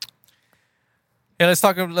 Anyways. Yeah, let's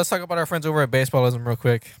talk about our friends over at Baseballism real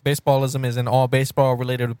quick. Baseballism is an all baseball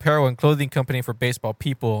related apparel and clothing company for baseball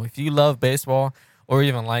people. If you love baseball or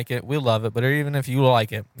even like it, we love it, but even if you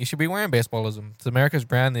like it, you should be wearing Baseballism. It's America's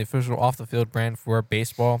brand, the official off the field brand for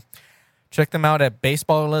baseball. Check them out at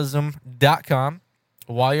baseballism.com.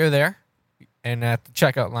 While you're there and at the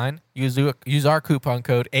checkout line, use our coupon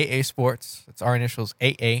code AA Sports. It's our initials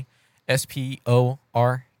AA SPORTS.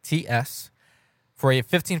 For a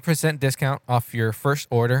 15% discount off your first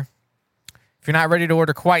order. If you're not ready to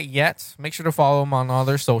order quite yet, make sure to follow them on all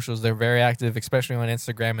their socials. They're very active, especially on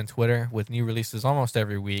Instagram and Twitter, with new releases almost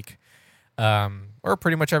every week. Or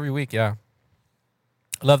pretty much every week, yeah.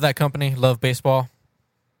 Love that company. Love baseball.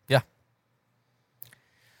 Yeah.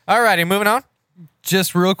 All righty, moving on.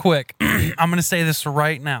 Just real quick, I'm going to say this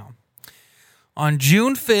right now. On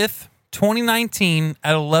June 5th, 2019,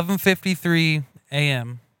 at 11:53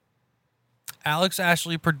 a.m., Alex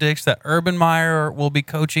Ashley predicts that Urban Meyer will be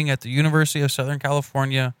coaching at the University of Southern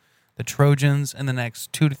California, the Trojans, in the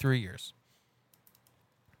next 2 to 3 years.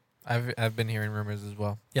 I've been hearing rumors as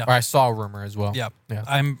well. Yeah. Or I saw a rumor as well. Yeah. Yeah.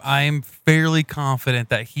 I'm fairly confident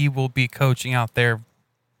that he will be coaching out there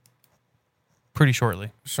pretty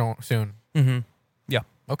shortly. Soon. Mm-hmm. Yeah.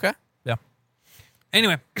 Okay. Yeah.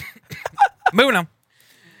 Anyway, moving on.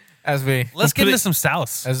 Let's get into some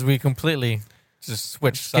South. As we completely just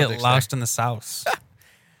switch Get subjects. lost in the South.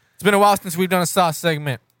 It's been a while since we've done a South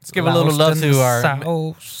segment. Let's give a little love to our. South.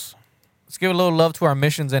 Let's give a little love to our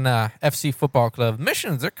Missions and FC Football Club.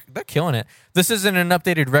 Missions, they're killing it. This isn't an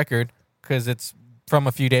updated record because it's from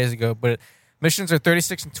a few days ago, but Missions are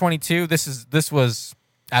 36-22. This was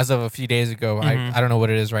as of a few days ago. I don't know what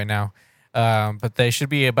it is right now, but they should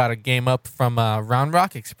be about a game up from Round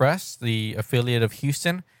Rock Express, the affiliate of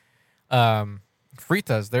Houston.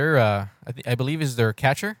 Fritas, they're I believe is their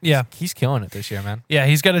catcher. Yeah. He's killing it this year, man. Yeah,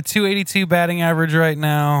 he's got a 282 batting average right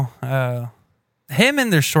now. Him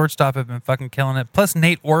and their shortstop have been fucking killing it. Plus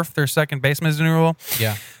Nate Orff, their second baseman, is in a role.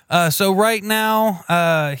 Yeah. So right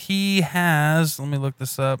now, he has, let me look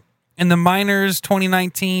this up. In the minors,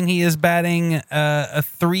 2019, he is batting a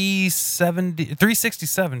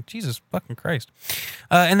 367. Jesus fucking Christ.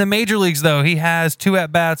 In the major leagues, though, he has 2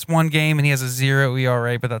 at-bats, 1 game, and he has a 0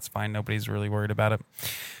 ERA, but that's fine. Nobody's really worried about it.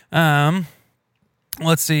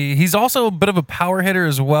 Let's see. He's also a bit of a power hitter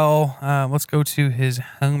as well. Let's go to his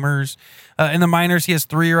homers. In the minors, he has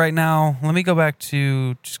 3 right now. Let me go back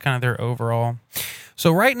to just kind of their overall.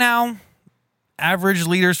 So right now, average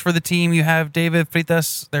leaders for the team, you have David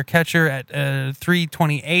Freitas, their catcher, at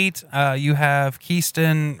 328. You have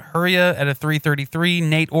Keaston Hurria at a 333.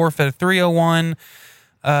 Nate Orf at a 301.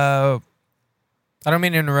 I don't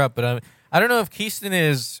mean to interrupt, but I don't know if Keaston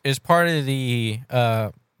is part of the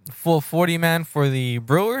full 40 man for the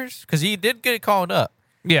Brewers, because he did get called up.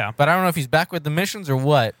 Yeah. But I don't know if he's back with the Missions or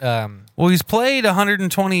what. Well, he's played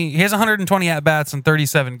 120. He has 120 at-bats in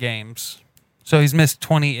 37 games. So he's missed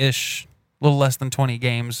 20-ish, a little less than 20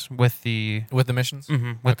 games with the Missions?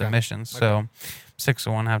 with the Missions. So 6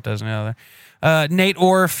 of one, half dozen of the other. Nate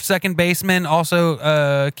Orf, second baseman. Also,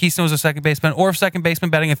 Keaston was a second baseman. Orf, second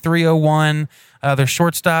baseman, batting a 301. Their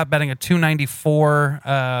shortstop batting a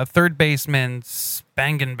 294. Third baseman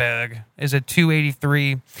Spangenberg is a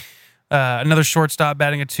 283. Another shortstop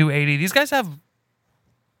batting a 280. These guys have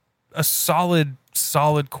a solid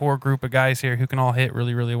core group of guys here who can all hit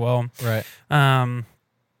really, really well. Right.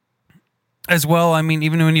 As well, I mean,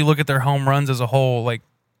 even when you look at their home runs as a whole, like,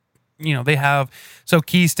 you know, they have, so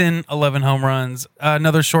Keaston, 11 home runs.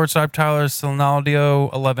 Another shortstop, Tyler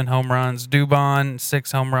Sinaldio, 11 home runs. Dubon,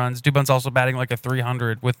 6 home runs. Dubon's also batting like a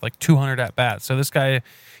 300 with like 200 at-bats. So this guy,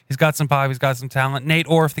 he's got some pop, he's got some talent. Nate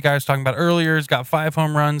Orf, the guy I was talking about earlier, has got 5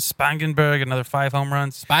 home runs. Spangenberg, another 5 home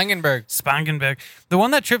runs. Spangenberg. The one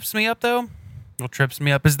that trips me up, though,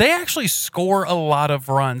 is they actually score a lot of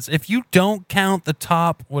runs. If you don't count the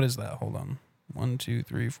top, what is that? Hold on. 1, 2,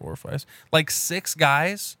 3, 4, 5. Like 6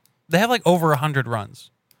 guys, they have like over 100 runs.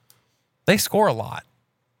 They score a lot.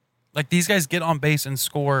 Like these guys get on base and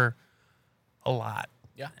score a lot.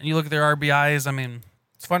 Yeah. And you look at their RBIs, I mean,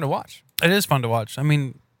 It's fun to watch. it is fun to watch. I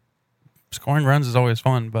mean, scoring runs is always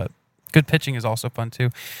fun, but good pitching is also fun too.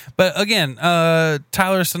 But again,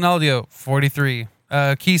 Tyler Sinaldio, 43.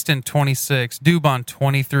 Keaston, 26. Dubon,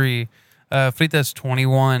 23. Freitas,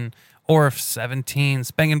 21. Orf, 17.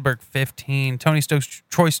 Spangenberg, 15.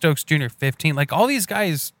 Troy Stokes Jr., 15. Like, all these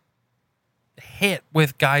guys hit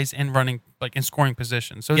with guys in running, like, in scoring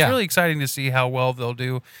position. So it's really exciting to see how well they'll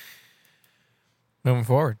do. Moving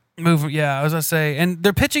forward. Yeah, I was going to say. And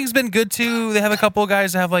their pitching's been good, too. They have a couple of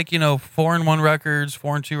guys that have, like, 4-1 records,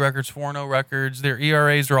 4-2 records, 4-0 records. Their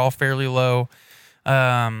ERAs are all fairly low.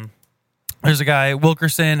 There's a guy,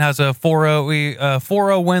 Wilkerson, has a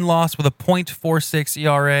 4-0 win-loss with a .46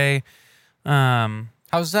 ERA.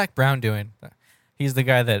 How's Zach Brown doing? He's the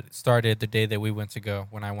guy that started the day that we went to go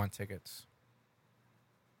when I won tickets.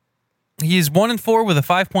 He's 1-4 with a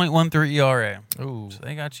 5.13 ERA. Ooh. So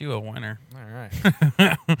they got you a winner. All right.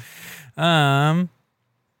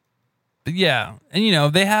 But yeah,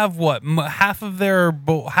 and they have what, half of their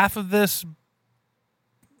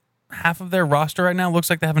roster right now looks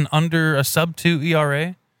like they have a sub-2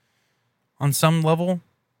 ERA on some level.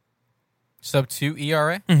 Sub-2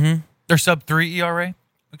 ERA? Mm-hmm. Or sub-3 ERA.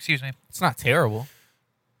 Excuse me. It's not terrible.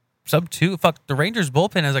 Sub-2? Fuck, the Rangers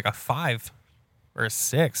bullpen has like a 5 or a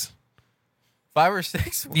 6. 5 or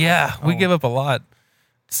 6? Wow. Yeah, we give up a lot.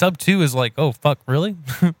 Sub-2 is like, oh, fuck, really?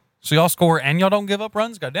 So y'all score and y'all don't give up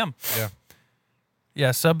runs? Goddamn. Yeah.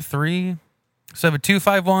 Yeah, sub-3. So I have a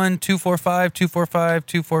 251, 245, 245,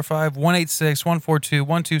 245, 186, 142,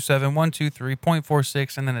 127, 123,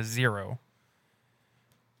 .46, and then a 0.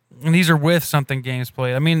 And these are with something games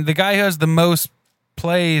played. I mean, the guy who has the most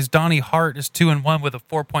plays, Donnie Hart, is 2-1 with a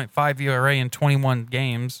 4.5 ERA in 21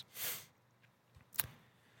 games.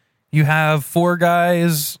 You have 5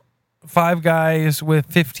 guys with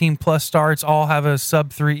 15 plus starts, all have a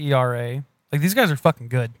sub-3 ERA. Like, these guys are fucking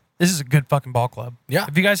good. This is a good fucking ball club. Yeah.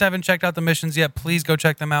 If you guys haven't checked out the Missions yet, please go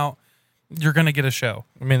check them out. You're going to get a show.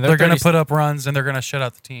 I mean, they're going to put up runs and they're going to shut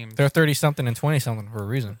out the team. They're 30-something and 20-something for a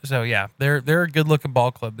reason. So, yeah, they're a good-looking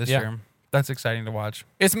ball club this year. That's exciting to watch.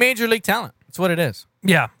 It's major league talent. That's what it is.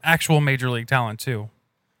 Yeah, actual major league talent, too.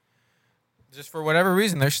 Just for whatever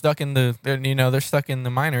reason, they're stuck in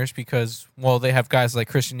the minors because, well, they have guys like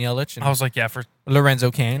Christian Yelich and I was like, yeah, for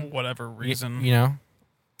Lorenzo Cain. whatever reason.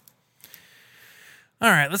 All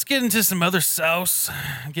right, let's get into some other sauce.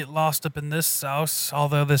 Get lost up in this sauce.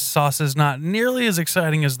 Although this sauce is not nearly as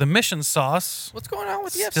exciting as the Mission sauce. What's going on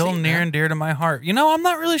with the FC? Still near and dear to my heart. I'm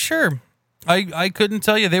not really sure. I couldn't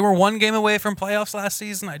tell you. They were 1 game away from playoffs last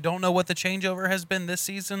season. I don't know what the changeover has been this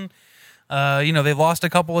season. They lost a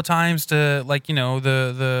couple of times to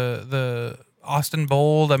the Austin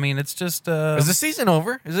Bold. I mean, it's just Is the season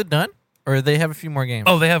over? Is it done? Or do they have a few more games?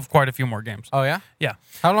 oh, they have quite a few more games. Oh, yeah? Yeah.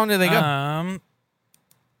 How long do they go? I'm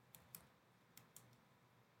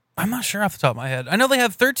not sure off the top of my head. I know they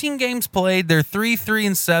have 13 games played. They're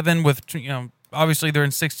 3-3-7 with, obviously they're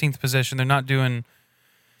in 16th position. They're not doing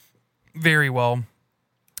very well.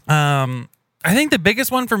 I think the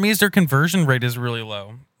biggest one for me is their conversion rate is really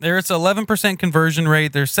low. It's 11% conversion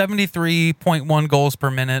rate. There's 73.1 goals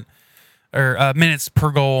per minute or minutes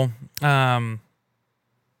per goal.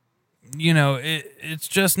 It's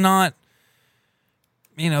just not,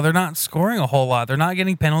 they're not scoring a whole lot. They're not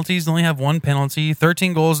getting penalties. They only have one penalty,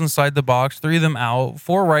 13 goals inside the box, 3 of them out,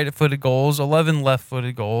 4 right-footed goals, 11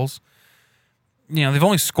 left-footed goals. They've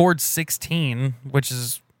only scored 16, which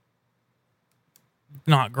is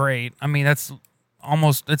not great. I mean, it's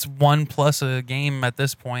 1 plus a game at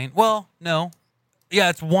this point. Well, no. Yeah,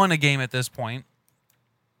 it's 1 a game at this point.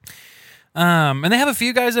 And they have a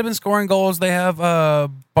few guys that have been scoring goals. They have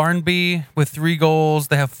Barnby with 3 goals.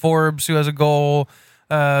 They have Forbes who has a goal.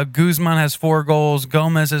 Guzman has 4 goals.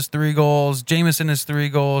 Gomez has 3 goals. Jameson has 3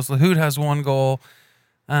 goals. Lahoud has 1 goal.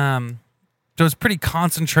 So it's pretty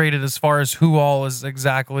concentrated as far as who all is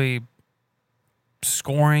exactly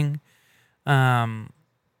scoring. I'm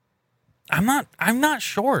not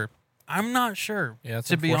sure. Yeah, it's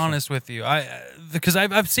to be unfortunate. honest with you. Because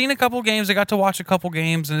I've seen a couple games. I got to watch a couple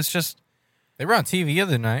games, and it's just. They were on TV the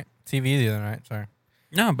other night. Sorry.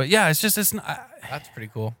 No, but yeah, it's not, That's pretty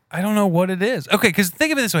cool. I don't know what it is. Okay, because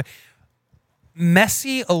think of it this way.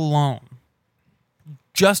 Messi alone,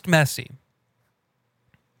 just Messi,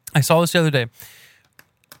 I saw this the other day,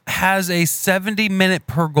 has a 70-minute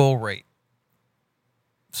per goal rate.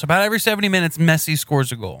 So about every 70 minutes, Messi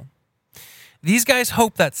scores a goal. These guys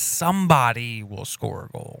hope that somebody will score a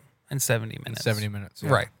goal in 70 minutes. 70 minutes.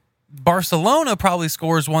 Yeah. Right. Barcelona probably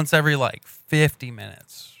scores once every 50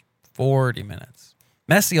 minutes, 40 minutes.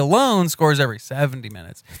 Messi alone scores every 70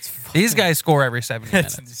 minutes. These guys score every 70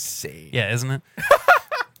 That's minutes. insane. Yeah, isn't it?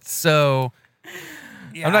 So,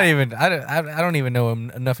 yeah. I don't even know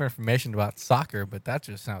enough information about soccer, but that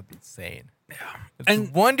just sounds insane. Yeah.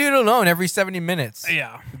 And one dude alone every 70 minutes.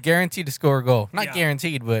 Yeah. Guaranteed to score a goal. Not Yeah.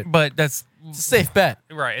 guaranteed, but That's it's a safe bet.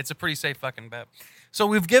 right. It's a pretty safe fucking bet. So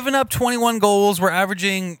we've given up 21 goals. We're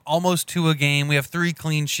averaging almost 2 a game. We have 3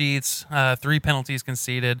 clean sheets, 3 penalties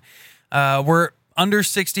conceded. We're under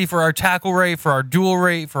 60 for our tackle rate, for our duel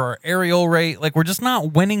rate, for our aerial rate. We're just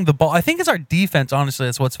not winning the ball. I think it's our defense, honestly,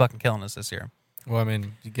 that's what's fucking killing us this year. Well, I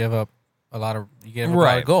mean, you give up a lot of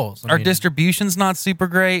goals. Our distribution's not super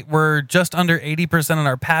great. We're just under 80% on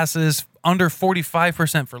our passes, under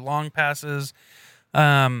 45% for long passes.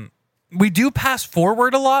 We do pass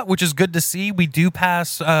forward a lot, which is good to see. We do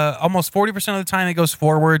pass almost 40% of the time it goes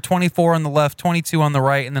forward, 24 on the left, 22 on the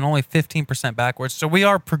right, and then only 15% backwards. So we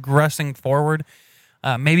are progressing forward.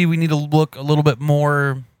 Maybe we need to look a little bit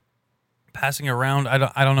more passing around.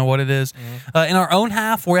 I don't know what it is. Mm-hmm. In our own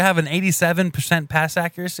half, we have an 87% pass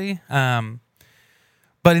accuracy.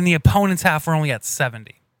 But in the opponent's half, we're only at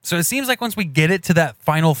 70. So it seems like once we get it to that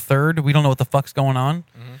final third, we don't know what the fuck's going on.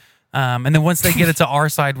 Mm-hmm. And then once they get it to our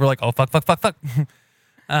side, we're like, oh, fuck. Figure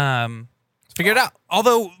it out.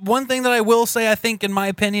 Although one thing that I will say, I think, in my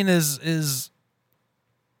opinion, is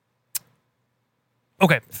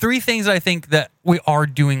okay, 3 things I think that we are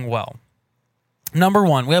doing well. Number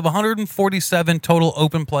 1, we have 147 total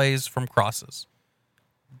open plays from crosses.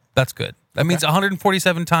 That's good. That means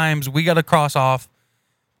 147 times we got a cross off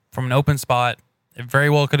from an open spot. It very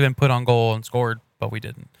well could have been put on goal and scored, but we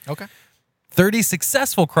didn't. Okay. 30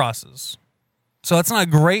 successful crosses. So that's not a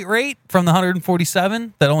great rate from the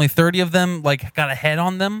 147, that only 30 of them got a head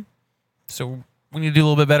on them. So we need to do a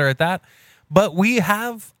little bit better at that. But we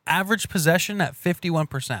have average possession at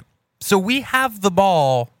 51%. So we have the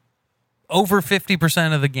ball over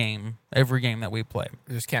 50% of the game, every game that we play.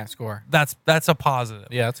 You just can't score. That's a positive.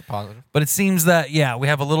 Yeah, that's a positive. But it seems that, we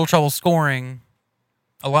have a little trouble scoring,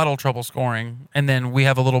 and then we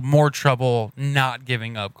have a little more trouble not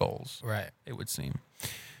giving up goals. Right. It would seem.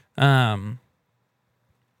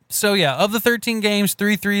 So, of the 13 games,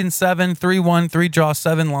 3-3-7, 3-1, 3 draws,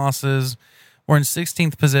 7 losses. We're in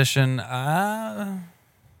 16th position.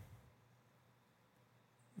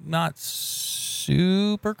 Not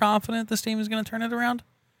super confident this team is going to turn it around.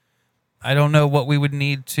 I don't know what we would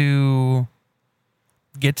need to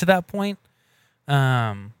get to that point.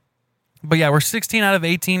 But we're 16 out of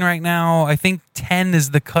 18 right now. I think 10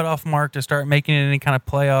 is the cutoff mark to start making it any kind of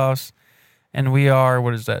playoffs. And we are,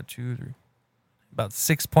 what is that, 2, 3, about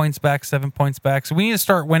 6 points back, 7 points back. So we need to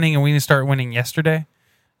start winning, and we need to start winning yesterday.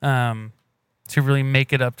 to really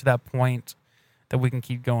make it up to that point that we can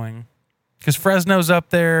keep going. Because Fresno's up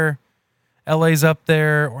there, LA's up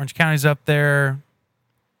there, Orange County's up there,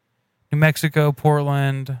 New Mexico,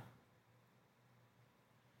 Portland.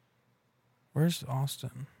 Where's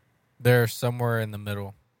Austin? They're somewhere in the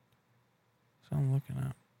middle. So I'm looking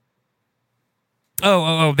at.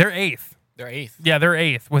 Oh, they're 8th. They're 8th. Yeah, they're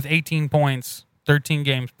 8th with 18 points, 13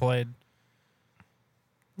 games played.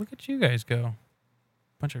 Look at you guys go.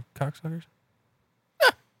 Bunch of cocksuckers.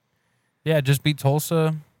 Yeah, just beat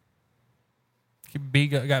Tulsa.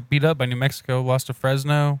 Got beat up by New Mexico, lost to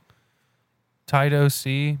Fresno, tied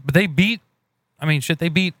OC. But they beat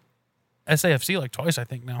SAFC like twice, I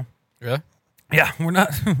think, now. Really? Yeah, we're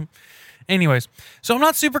not. Anyways, so I'm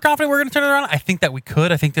not super confident we're going to turn it around. I think that we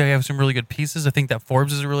could. I think they have some really good pieces. I think that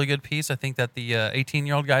Forbes is a really good piece. I think that the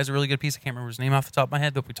 18-year-old guy is a really good piece. I can't remember his name off the top of my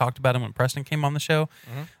head, but we talked about him when Preston came on the show.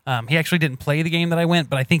 Mm-hmm. He actually didn't play the game that I went,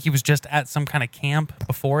 but I think he was just at some kind of camp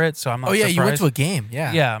before it, so I'm not surprised. You went to a game.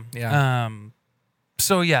 Yeah. Yeah.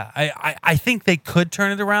 So, yeah, I think they could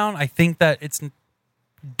turn it around. I think that it's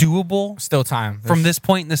doable. Still time. From this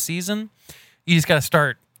point in the season. You just got to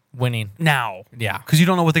start winning now. Yeah. Because you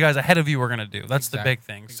don't know what the guys ahead of you are going to do. That's Exactly. the big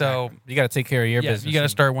thing. So you got to take care of your business. You got to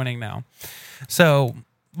start winning now. So,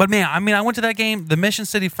 but man, I mean, I went to that game. The Mission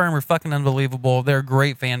City Firm are fucking unbelievable. They're a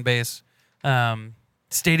great fan base.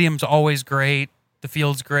 Stadium's always great. The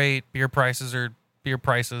field's great. Beer prices are beer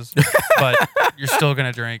prices, but you're still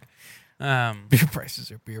going to drink. Beer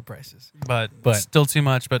prices are beer prices. But still too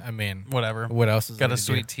much, but I mean, whatever. What else is got a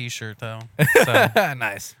sweet t-shirt though. So,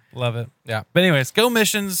 nice. Love it. Yeah. But anyways, go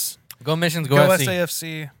Missions. Go Missions. Go FC.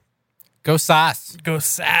 SAFC. Go Sass. Go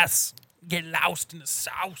Sass. Get lost in the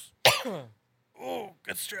sauce. Oh,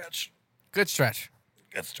 good stretch. Good stretch.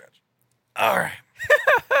 Good stretch. All right.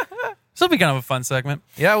 This will be kind of a fun segment.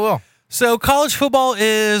 Yeah, it will. So college football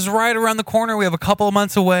is right around the corner. We have a couple of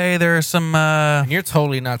months away. There are some... And you're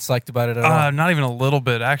totally not psyched about it at all. Not even a little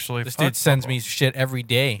bit, actually. This dude sends me shit every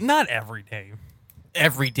day. Not every day.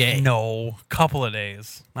 Every day. No, couple of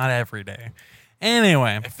days. Not every day.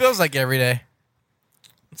 Anyway. It feels like every day.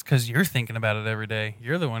 It's because you're thinking about it every day.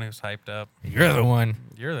 You're the one who's hyped up. You're the one.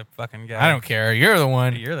 You're the fucking guy. I don't care. You're the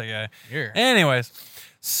one. You're the guy. You're. Anyways.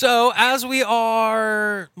 So, as we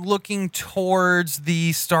are looking towards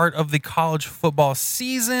the start of the college football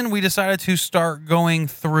season, we decided to start going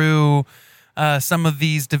through some of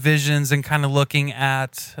these divisions and kind of looking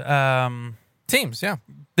at teams, yeah.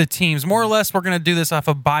 The teams. More or less, we're going to do this off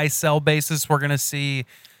a buy-sell basis. We're going to see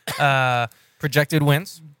projected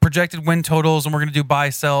wins, projected win totals, and we're going to do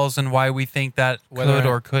buy-sells and why we think that could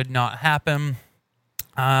or could not happen.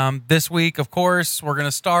 This week, of course, we're going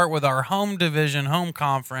to start with our home division, home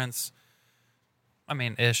conference. I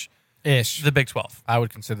mean, ish. The Big 12. I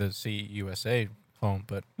would consider the CUSA home,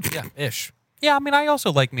 but yeah, ish. Yeah, I mean, I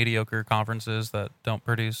also like mediocre conferences that don't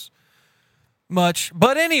produce much.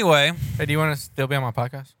 But anyway. Hey, do you want to still be on my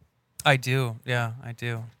podcast? I do. Yeah, I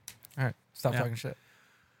do. All right. Stop talking shit.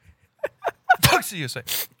 Fuck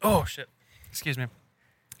CUSA. Oh, shit. Excuse me.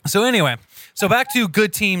 So anyway. So back to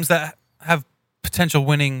good teams that have potential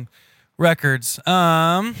winning records.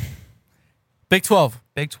 Big 12.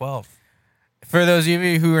 Big 12. For those of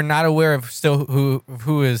you who are not aware of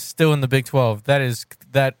who is still in the Big 12,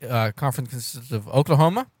 that conference consists of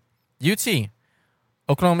Oklahoma, UT,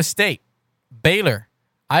 Oklahoma State, Baylor,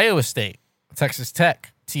 Iowa State, Texas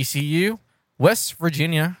Tech, TCU, West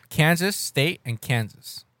Virginia, Kansas State, and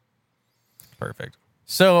Kansas. Perfect.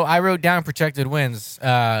 So I wrote down projected wins.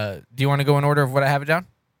 Do you want to go in order of what I have it down?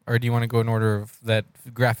 Or do you want to go in order of that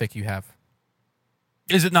graphic you have?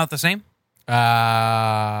 Is it not the same?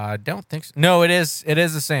 I don't think so. No, it is. It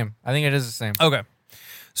is the same. I think it is the same. Okay.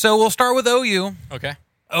 So we'll start with OU. Okay.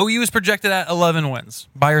 OU is projected at 11 wins.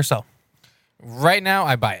 Buy or sell? Right now,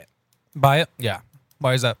 I buy it. Buy it? Yeah.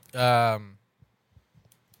 Why is that?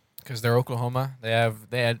 Because they're Oklahoma. They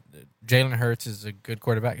had Jalen Hurts is a good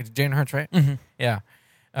quarterback. It's Jalen Hurts, right? Mm-hmm. Yeah.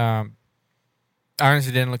 I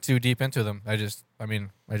honestly didn't look too deep into them. I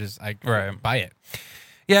buy it.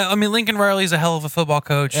 Yeah, I mean, Lincoln Riley's a hell of a football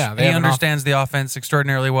coach. Yeah, he understands the offense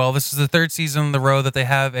extraordinarily well. This is the third season in the row that they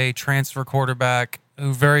have a transfer quarterback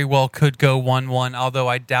who very well could go 1-1, although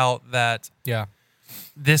I doubt that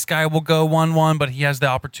this guy will go 1-1, but he has the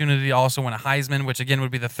opportunity to also win a Heisman, which again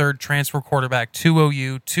would be the third transfer quarterback to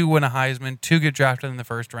OU to win a Heisman, to get drafted in the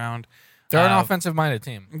first round. They're an offensive-minded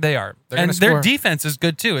team. They are. And their defense is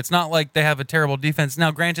good, too. It's not like they have a terrible defense.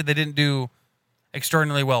 Now, granted, they didn't do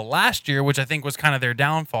extraordinarily well last year, which I think was kind of their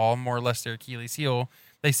downfall, more or less their Achilles heel.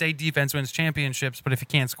 They say defense wins championships, but if you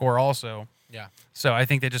can't score also. Yeah. So I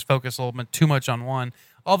think they just focus a little bit too much on one.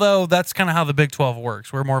 Although that's kind of how the Big 12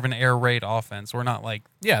 works. We're more of an air raid offense. We're not like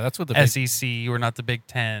Yeah, that's what the SEC. We're not the Big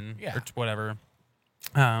 10 Yeah. or whatever.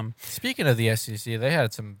 Speaking of the SEC, they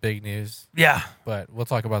had some big news, Yeah, but we'll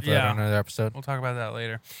talk about that Yeah. on another episode. we'll talk about that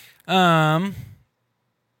later.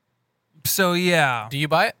 So yeah, Do you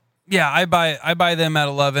buy it? yeah, I buy them at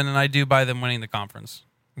 11, and I do buy them winning the conference.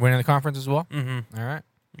 Winning the conference as well? Mm-hmm. All right.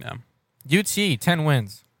 Yeah, UT, 10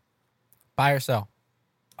 wins. Buy or sell?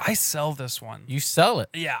 I sell this one. You sell it.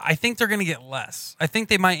 Yeah, I think they're going to get less. I think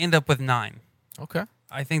they might end up with 9. Okay.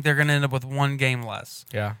 I think they're going to end up with 1 game less.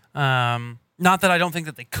 Yeah. Not that I don't think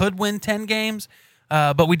that they could win 10 games,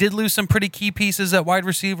 but we did lose some pretty key pieces at wide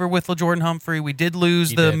receiver with LaJordan Humphrey. We did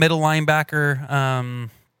lose He the did. middle linebacker. I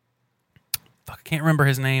can't remember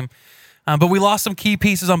his name. But we lost some key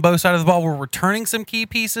pieces on both sides of the ball. We're returning some key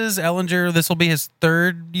pieces. Ellinger, this will be his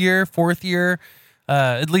 4th year.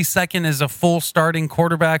 At least second is a full starting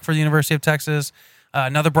quarterback for the University of Texas.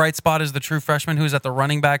 Another bright spot is the true freshman who was at the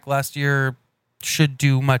running back last year. Should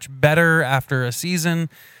do much better after a season.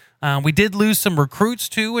 We did lose some recruits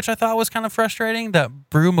too, which I thought was kind of frustrating. That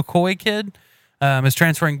Brew McCoy kid is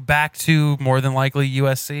transferring back to more than likely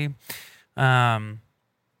USC.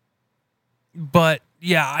 But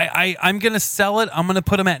yeah, I'm going to sell it. I'm going to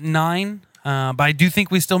put them at 9. But I do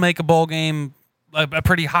think we still make a bowl game, a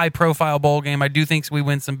pretty high profile bowl game. I do think we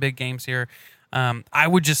win some big games here. I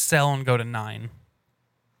would just sell and go to 9.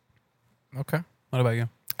 Okay. What about you?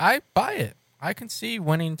 I buy it. I can see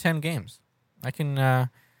winning 10 games. I can,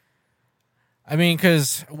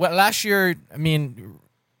 because last year,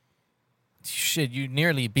 shit, you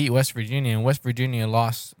nearly beat West Virginia, and West Virginia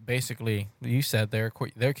lost basically, you said, their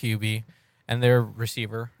QB and their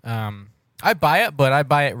receiver. I buy it, but I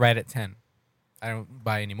buy it right at 10. I don't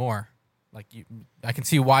buy any more. I can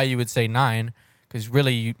see why you would say 9, because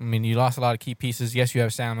really, you lost a lot of key pieces. Yes, you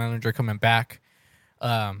have Sam Ellinger coming back.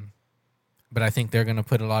 But I think they're going to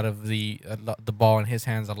put a lot of the ball in his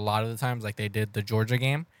hands a lot of the times, like they did the Georgia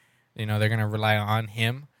game. They're going to rely on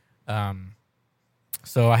him.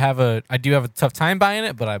 So I do have a tough time buying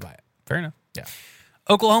it, but I buy it. Fair enough. Yeah.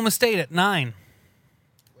 Oklahoma State at 9.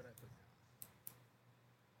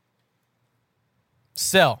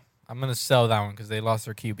 Sell. I'm going to sell that one because they lost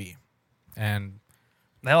their QB, and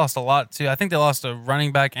They lost a lot too. I think they lost a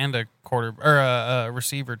running back and a a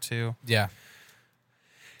receiver too. yeah,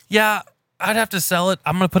 Yeah, I'd have to sell it.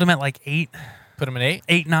 I'm going to put them at like 8, put them at 8.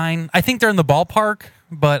 8, 9. I think they're in the ballpark,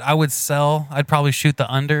 but I would sell. I'd probably shoot the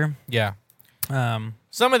under. Yeah. Um,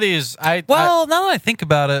 Some of these, now that I think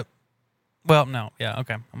about it, no. Yeah,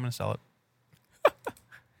 okay. I'm going to sell it.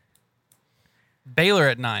 Baylor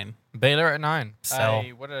at 9. Baylor at 9. Sell.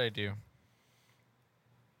 What did I do?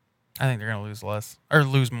 I think they're going to lose less or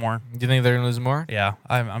lose more. Do you think they're going to lose more? Yeah,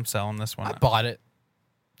 I'm selling this one. I bought it.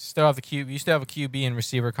 Still have the QB. You still have a QB and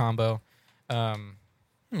receiver combo. Okay,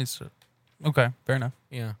 fair enough.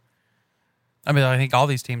 Yeah. I think all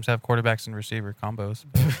these teams have quarterbacks and receiver combos.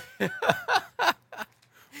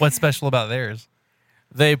 What's special about theirs?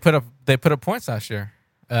 They put up points last year.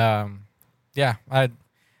 Yeah, I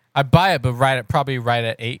buy it, but probably right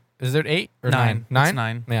at 8. Is it 8 or 9? 9. It's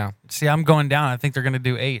 9. Yeah, See, I'm going down. I think they're going to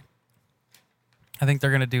do 8.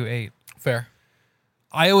 fair.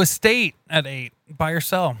 Iowa State at 8. Buy or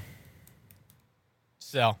sell?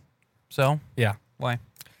 Sell. Sell? Yeah. Why?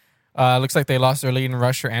 Looks like they lost their leading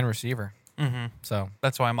rusher and receiver. Mm-hmm. So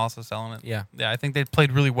That's why I'm also selling it. yeah, Yeah, I think they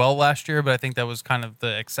played really well last year, but I think that was kind of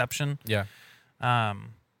the exception. yeah. I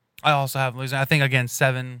also have losing. I think again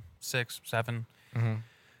 7, 6, 7. Mm-hmm.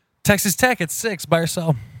 Texas Tech at 6. Buy or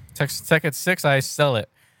sell? Texas Tech at 6. I sell it.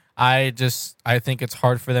 I think it's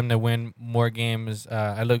hard for them to win more games.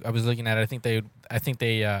 I was looking at it. I think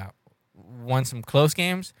they won some close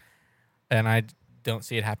games, and I don't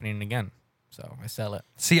see it happening again. So I sell it.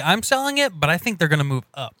 See, I'm selling it, but I think they're going to move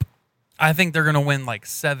up. I think they're going to win like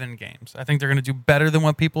 7 games. I think they're going to do better than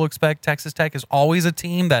what people expect. Texas Tech is always a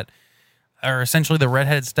team that are essentially the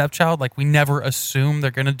redheaded stepchild. Like, we never assume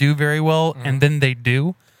they're going to do very well, and then they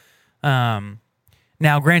do.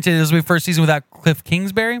 Now, granted, this will be first season without Cliff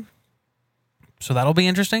Kingsbury, so that'll be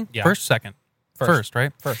interesting. Yeah. First, second. First,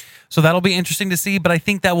 right? First. So that'll be interesting to see, but I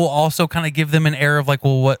think that will also kind of give them an air of like,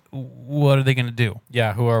 well, what are they going to do?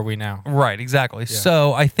 Yeah, who are we now? Right, exactly. Yeah.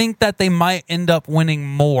 So I think that they might end up winning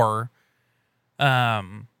more, but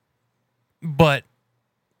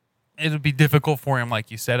it would be difficult for him, like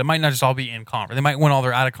you said. It might not just all be in conference. They might win all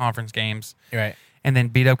their out-of-conference games Right. and then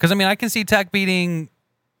beat up. Because, I can see Tech beating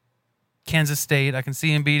Kansas State. I can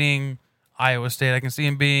see him beating Iowa State. I can see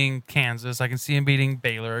him beating Kansas. I can see him beating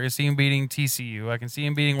Baylor. I can see him beating TCU. I can see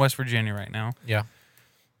him beating West Virginia right now. Yeah.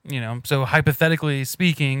 So hypothetically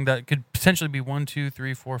speaking, that could potentially be 1, 2,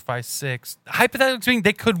 3, 4, 5, 6. Hypothetically speaking,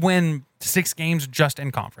 they could win 6 games just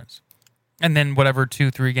in conference, and then whatever 2,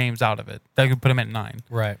 3 games out of it, that could put them at 9.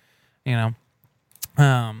 Right.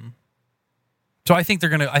 So I think they're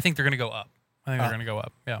gonna go up. I think they're gonna go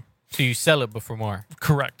up. Yeah. So you sell it before more.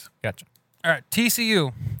 Correct. Gotcha. All right.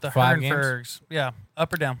 TCU, the 5 games? Herrenbergs. Yeah.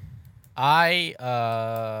 Up or down? I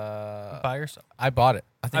Buy or sell? I bought it.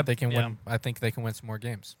 I think they can yeah. win. I think they can win some more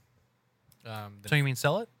games. So you mean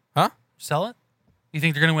sell it? Huh? Sell it? You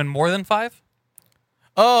think they're gonna win more than 5?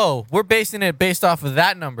 Oh, we're basing it based off of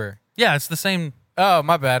that number. Yeah, it's the same. Oh,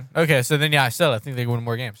 my bad. Okay, so then I sell it. I think they can win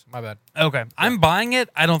more games. My bad. Okay. I'm buying it.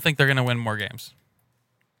 I don't think they're gonna win more games.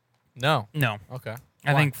 No. No. Okay.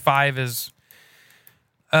 I Why? think 5 is.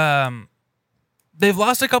 They've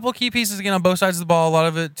lost a couple key pieces again on both sides of the ball. A lot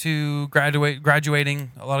of it to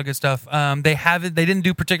graduating. A lot of good stuff. They didn't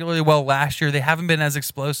do particularly well last year. They haven't been as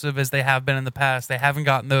explosive as they have been in the past. They haven't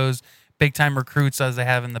gotten those big time recruits as they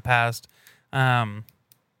have in the past. I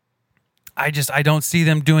don't see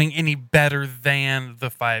them doing any better than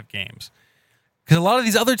the 5 games. Because a lot of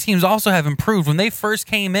these other teams also have improved. When they first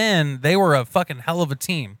came in, they were a fucking hell of a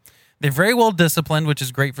team. They're very well disciplined, which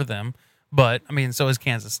is great for them. But so is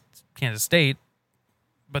Kansas State.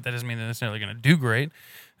 But that doesn't mean they're necessarily going to do great.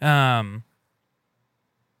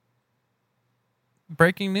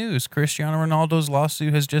 Breaking news. Cristiano Ronaldo's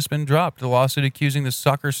lawsuit has just been dropped. The lawsuit accusing the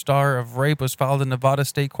soccer star of rape was filed in Nevada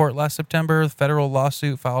State Court last September. The federal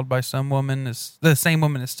lawsuit filed by the same woman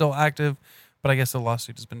is still active, but I guess the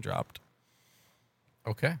lawsuit has been dropped.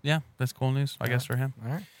 Okay. Yeah, that's cool news, I guess, for him.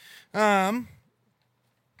 All right.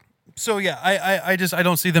 So yeah, I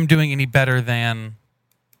don't see them doing any better than.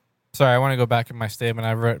 Sorry, I want to go back in my statement.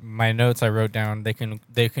 I wrote my notes. I wrote down they can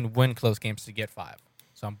win close games to get 5.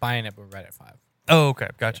 So I'm buying it, but right at 5. Oh, okay.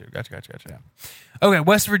 Gotcha. Yeah. Okay,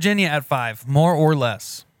 West Virginia at 5, more or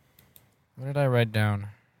less. What did I write down?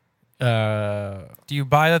 Do you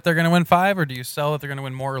buy that they're going to win 5, or do you sell that they're going to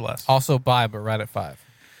win more or less? Also buy, but right at 5.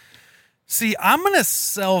 See, I'm going to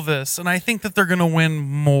sell this, and I think that they're going to win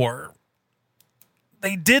more.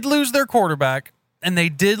 They did lose their quarterback, and they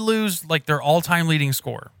did lose their all-time leading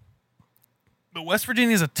scorer. But West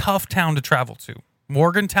Virginia is a tough town to travel to.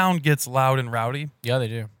 Morgantown gets loud and rowdy. Yeah, they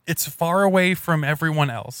do. It's far away from everyone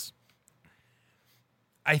else.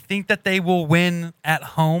 I think that they will win at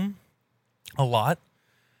home a lot.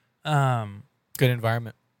 Good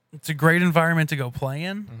environment. It's a great environment to go play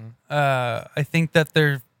in. Mm-hmm. I think that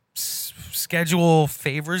their schedule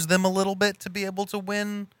favors them a little bit to be able to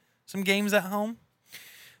win some games at home.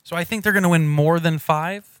 So I think they're going to win more than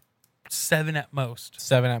 5, 7 at most.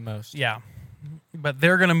 7 at most. Yeah. But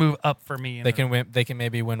they're going to move up for me. They can win. They can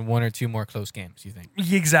maybe win 1 or 2 more close games. You think?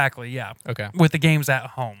 Exactly. Yeah. Okay. With the games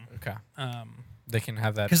at home. Okay. They can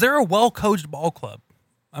have that because they're a well-coached ball club.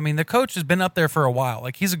 The coach has been up there for a while.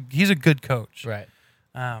 He's a good coach. Right.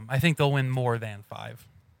 I think they'll win more than 5.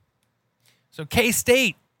 So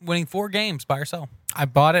K-State winning 4 games, buy or sell? I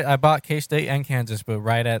bought it. I bought K-State and Kansas, but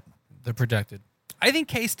right at the projected. I think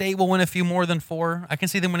K-State will win a few more than 4. I can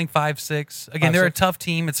see them winning 5, 6. Again, they're a tough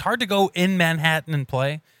team. It's hard to go in Manhattan and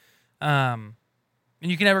play. And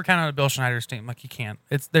you can never count on a Bill Schneider's team. You can't.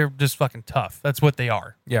 They're just fucking tough. That's what they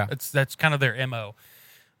are. Yeah. That's kind of their MO.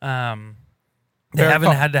 They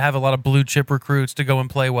haven't had to have a lot of blue chip recruits to go and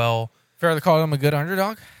play well. Fair to call them a good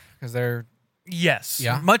underdog because they're. Yes.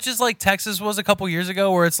 Yeah. Much as Texas was a couple years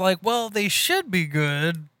ago, where it's they should be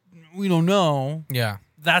good. We don't know. Yeah.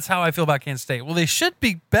 That's how I feel about Kansas State. Well, they should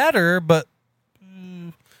be better, but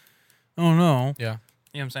I don't know. Yeah.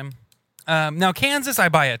 You know what I'm saying? Now, Kansas, I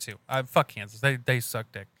buy it too. Fuck Kansas. They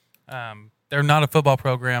suck dick. They're not a football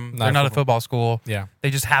program. They're not a football school. Yeah.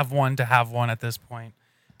 They just have one to have one at this point.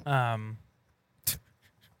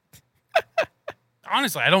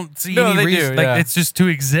 Honestly, I don't see any reason. It's just to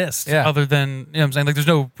exist other than, you know what I'm saying? There's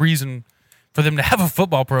no reason for them to have a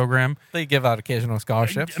football program. They give out occasional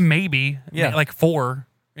scholarships. Maybe. Yeah. 4.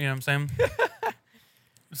 You know what I'm saying?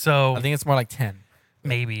 So I think it's more like 10.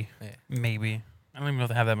 Maybe. Yeah. Maybe. I don't even know if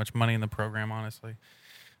they have that much money in the program, honestly.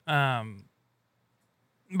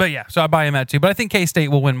 But yeah, so I buy him at 2. But I think K-State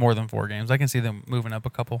will win more than 4 games. I can see them moving up a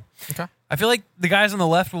couple. Okay. I feel like the guys on the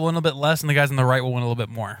left will win a little bit less and the guys on the right will win a little bit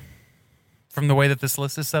more. From the way that this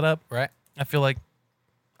list is set up. Right. I feel like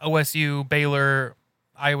OSU, Baylor,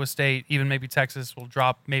 Iowa State, even maybe Texas will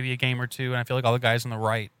drop maybe a game or 2. And I feel like all the guys on the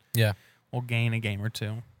right will gain a game or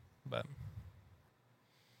 2. But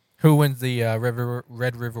who wins the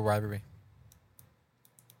Red River rivalry?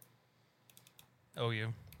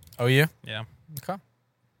 OU. OU? Yeah. Okay.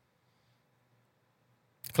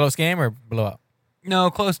 Close game or blowout? No,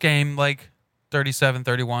 close game.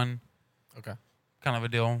 37-31 Okay. kind of a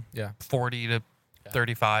deal. Yeah. 40 to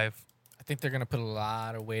 35. I think they're gonna put a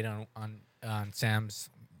lot of weight on Sam's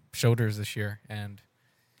shoulders this year, and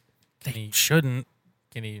They shouldn't.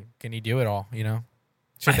 can he do it all? You know,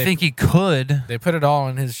 I think he could. they put it all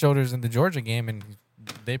on his shoulders in the Georgia game, and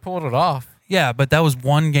they pulled it off. Yeah, but that was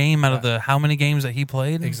one game out of the how many games that he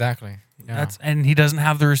played? Exactly. Yeah. And he doesn't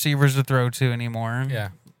have the receivers to throw to anymore. Yeah.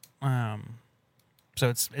 So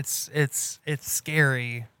it's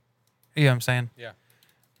scary. You know what I'm saying? Yeah.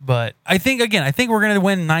 But I think we're gonna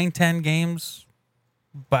win 9-10 games.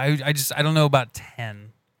 But I don't know about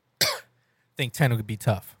 10. I think 10 would be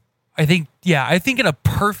tough. I think in a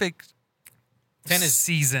perfect 10 is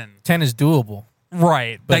season. 10 is doable.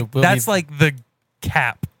 Right. But Like it will that's be- like the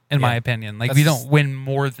cap, in my Yeah. opinion. Like That's if you just- don't win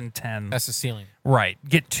more than 10. That's the ceiling. Right.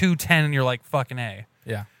 Get 2-10 and you're like fucking A.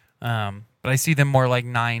 Yeah. But I see them more like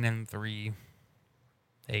 9-3,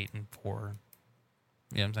 8-4.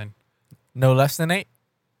 You know what I'm saying? No less than 8.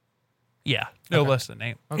 Yeah. No Okay. less than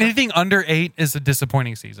 8. Okay. Anything under 8 is a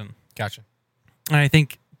disappointing season. Gotcha. And I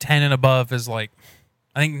think 10 and above is like,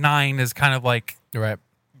 I think 9 is kind of like You're right.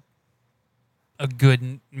 a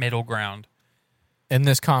good middle ground. In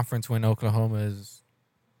this conference, when Oklahoma is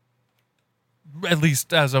At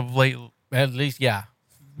least as of late, at least, yeah,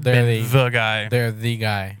 been the guy. they're the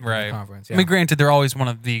guy in Right. the conference. Yeah. I mean, granted, they're always one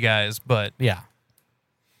of the guys, but yeah.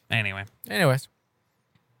 anyway. Anyways,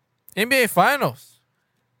 NBA Finals.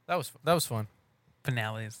 That was fun.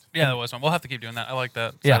 Finales. Yeah, that was one. We'll have to keep doing that. I like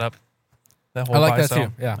that Yeah. setup. That whole I like that buy-sell.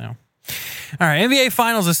 too. Yeah. All right, NBA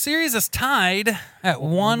Finals. The series is tied at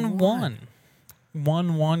 1-1.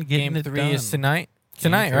 1-1 getting Game it 3 done. is tonight. Game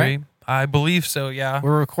Tonight, right? 3. I believe so, yeah.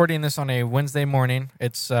 We're recording this on a Wednesday morning.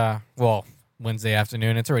 It's Wednesday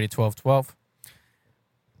afternoon. It's already 12:12.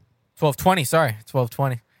 12:20, sorry.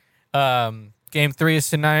 12:20. Game 3 is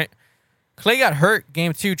tonight. Clay got hurt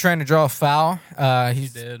game 2 trying to draw a foul. He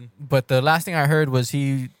did. But the last thing I heard was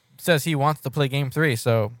he says he wants to play game 3,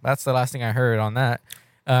 so that's the last thing I heard on that.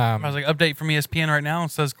 I was like, update from ESPN right now.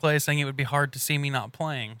 It says Clay saying it would be hard to see me not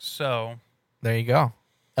playing. So, There you go.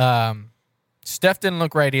 Steph didn't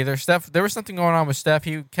look right either. There was something going on with Steph.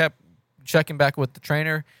 He kept checking back with the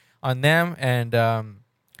trainer on them, and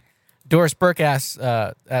Doris Burke asked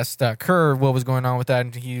Kerr what was going on with that,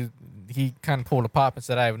 and he kind of pulled a pop and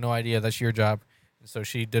said, "I have no idea. That's your job." And so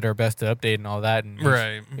she did her best to update and all that. And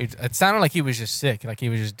right. it sounded like he was just sick, like he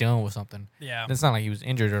was just dealing with something. Yeah. It's not like he was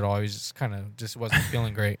injured at all. He was just kind of just wasn't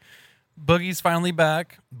feeling great. Boogie's finally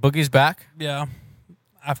back. Boogie's back. Yeah.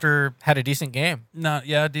 After Had a decent game.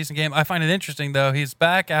 decent game. I find it interesting though. He's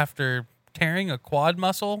back after tearing a quad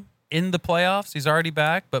muscle in the playoffs. He's already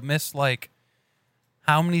back, but missed like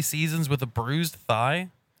how many seasons with a bruised thigh?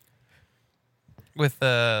 With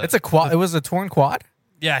It's a quad. It was a torn quad.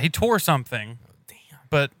 yeah, he tore something. Damn.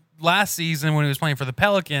 But last season when he was playing for the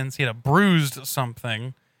Pelicans, he had a bruised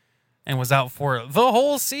something and was out for the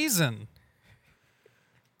whole season.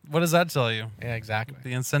 What does that tell you? Yeah, exactly.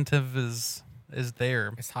 The incentive is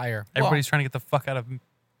there. It's higher. Everybody's trying to get the fuck out of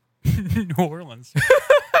New Orleans.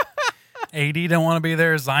 AD don't want to be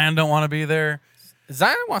there. Zion don't want to be there. Well,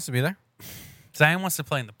 Zion wants to be there. Zion wants to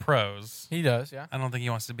play in the pros. He does. Yeah. I don't think he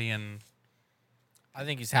wants to be in. I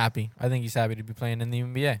think he's happy. I think he's happy to be playing in the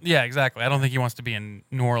NBA. Yeah, exactly. I don't think he wants to be in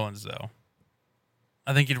New Orleans though.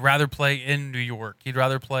 I think he'd rather play in New York. He'd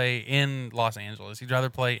rather play in Los Angeles. He'd rather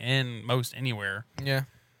play in most anywhere. Yeah.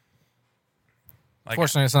 Like,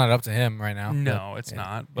 Fortunately, it's not up to him right now. no, but, it's yeah.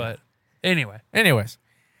 not. But anyway, Anyways,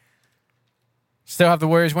 still have the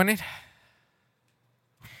Warriors winning.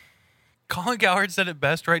 Colin Cowherd said it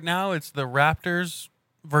best right now. It's the Raptors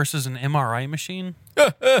versus an MRI machine.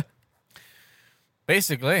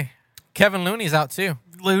 Basically, Kevin Looney's out too.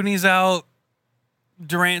 Looney's out.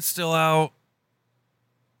 Durant's still out.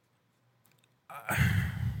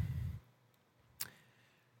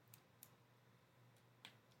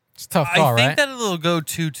 It's a tough call, I think right? that it'll go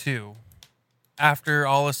 2-2 after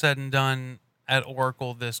all is said and done at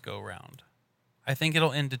Oracle this go round. I think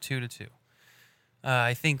it'll end to 2-2.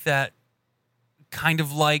 I think that kind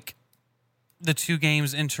of like the 2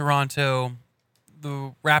 games in Toronto,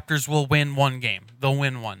 the Raptors will win one game. They'll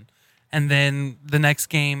win one. And then the next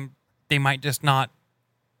game, they might just not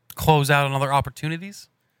close out on other opportunities.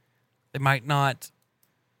 They might not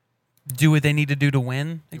do what they need to do to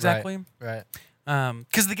win exactly. Right.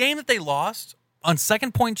 Because the game that they lost on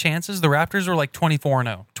second point chances, the Raptors were like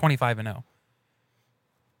 24-0, 25-0.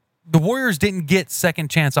 The Warriors didn't get second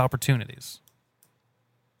chance opportunities.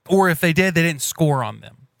 Or if they did, they didn't score on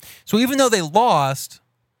them. So even though they lost,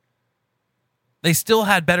 they still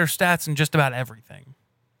had better stats in just about everything.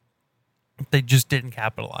 They just didn't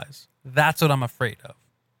capitalize. That's what I'm afraid of.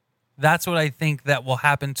 That's what I think that will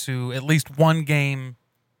happen to at least one game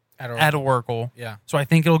at Oracle. Yeah. So I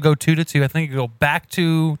think it'll go 2-2. I think it'll go back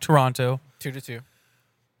to Toronto. 2-2.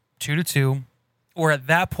 2-2. Or at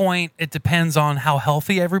that point, it depends on how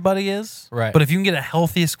healthy everybody is. Right. But if you can get a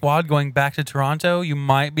healthy squad going back to Toronto, you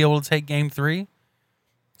might be able to take game 3.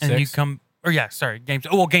 And 6? you come, or yeah, sorry, game 2.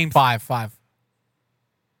 Oh, well, game 5.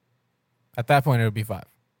 At that point, it would be 5.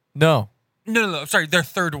 No. No, sorry, their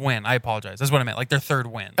third win. I apologize. That's what I meant. Like their third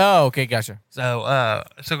win. Oh, okay, gotcha. So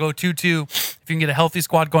go 2-2. If you can get a healthy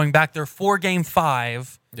squad going back there for game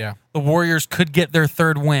 5, Yeah. the Warriors could get their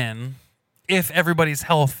third win if everybody's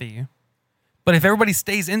healthy. But if everybody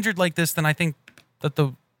stays injured like this, then I think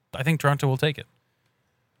Toronto will take it.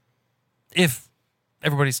 If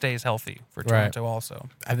everybody stays healthy for Toronto also.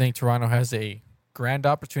 I think Toronto has a grand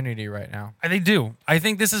opportunity right now. They do. I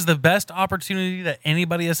think this is the best opportunity that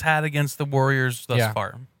anybody has had against the Warriors thus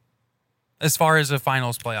far as a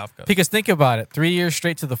finals playoff goes. Because think about it, 3 years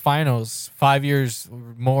straight to the finals, 5 years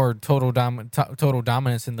more total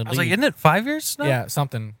dominance in the I was league. like, isn't it 5 years now? Yeah,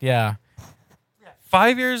 something. Yeah.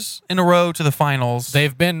 5 years in a row to the finals.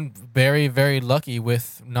 They've been very, very lucky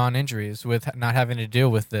with non-injuries, with not having to deal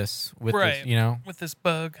with this, with this, you know. with this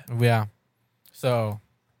bug. Yeah. So,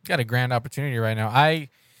 got a grand opportunity right now.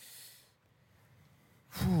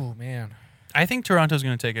 Man. I think Toronto's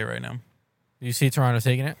going to take it right now. You see Toronto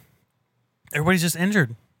taking it? Everybody's just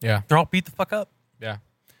injured. Yeah. They're all beat the fuck up. Yeah.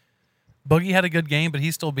 Boogie had a good game, but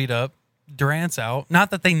he's still beat up. Durant's out.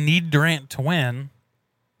 Not that they need Durant to win,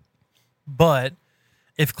 but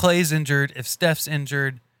if Clay's injured, if Steph's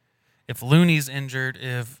injured, if Looney's injured,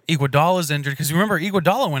 if Iguodala's injured, because remember,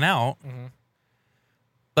 Iguodala went out. Mm-hmm.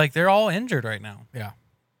 Like, they're all injured right now. Yeah.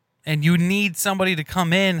 And you need somebody to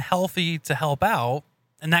come in healthy to help out,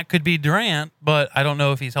 and that could be Durant, but I don't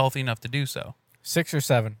know if he's healthy enough to do so. 6 or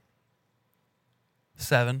 7?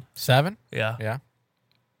 7. 7? Yeah. Yeah.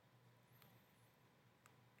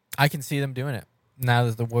 I can see them doing it now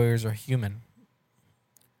that the Warriors are human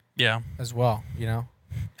Yeah. as well, you know?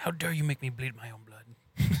 How dare you make me bleed my own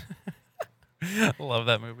blood? I love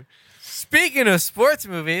that movie. Speaking of sports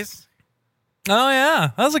movies. Oh,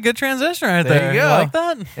 yeah. That was a good transition right There there. you go. like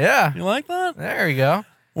that? Yeah. You like that? There we go.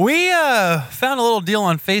 We found a little deal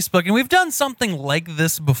on Facebook, and we've done something like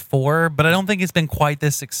this before, but I don't think it's been quite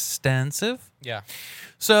this extensive. Yeah.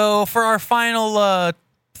 So for our final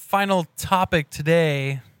topic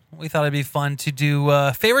today, we thought it'd be fun to do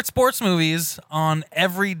favorite sports movies on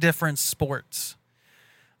every different sport.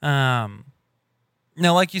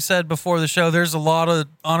 Now, like you said before the show, there's a lot of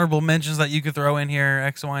honorable mentions that you could throw in here,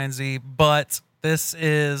 X, Y, and Z, but this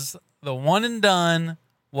is the one and done.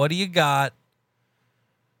 What do you got?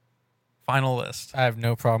 Final list. I have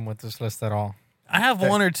no problem with this list at all. I have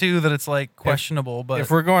one or two that it's like questionable, but If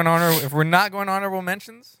we're not going honorable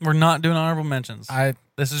mentions, we're not doing honorable mentions. this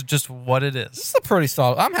This is just what it is. is a pretty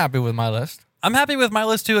solid. I'm happy with my list. I'm happy with my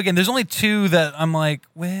list too. Again, there's only two that I'm like,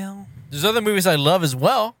 well, There's other movies I love as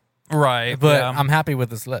well, right, but yeah. I'm happy with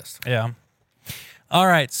this list. Yeah. All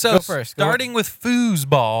right. So Go first. Go starting with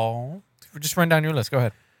foosball. Just run down your list. Go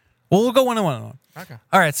ahead. Well, we'll go one and one. Okay.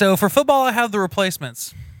 All right. So for football, I have The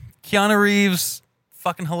Replacements. Keanu Reeves,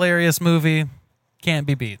 fucking hilarious movie. Can't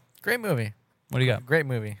be beat. Great movie. What do you got? Great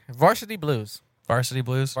movie. Varsity Blues. Varsity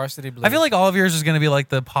Blues. Varsity Blues. I feel like all of yours is going to be like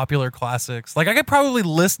the popular classics. Like I could probably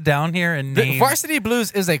list down here and name. Varsity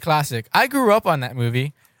Blues is a classic. I grew up on that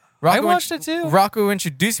movie. I watched it too. Rocco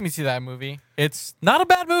introduced me to that movie. It's Not a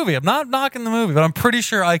bad movie. I'm not knocking the movie, but I'm pretty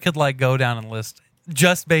sure I could like go down and list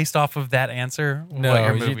just based off of that answer. what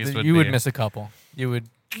your movies you would be. miss a couple. You would.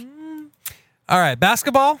 All right,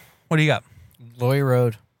 basketball. What do you got? Glory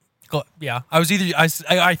Road. Yeah, I was either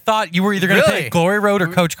I thought you were either going to Really? pick Glory Road or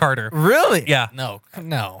Coach Carter. Really? Yeah. No.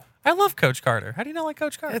 I love Coach Carter. How do you not like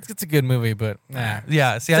Coach Carter? It's a good movie, but nah.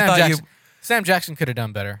 Yeah. See, I thought Sam Jackson could have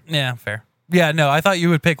done better. Yeah, fair. Yeah, no, I thought you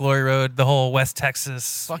would pick Glory Road, the whole West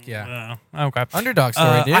Texas. Fuck yeah. Okay. Underdog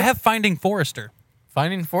story, dude. I have Finding Forrester.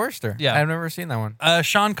 Finding Forrester. Yeah. I've never seen that one.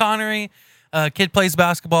 Sean Connery, kid plays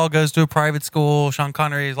basketball, goes to a private school. Sean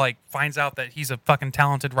Connery finds out that he's a fucking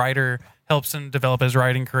talented writer, helps him develop his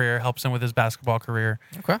writing career, helps him with his basketball career.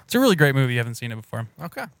 Okay. It's a really great movie. You haven't seen it before.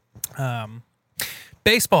 Okay.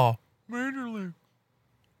 Baseball. Major League.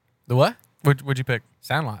 The what? What'd you pick?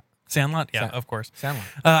 Sandlot. Sandlot? Yeah, of course. Sandlot.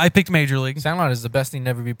 I picked Major League. Sandlot is the best thing to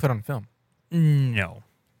ever be put on film. No.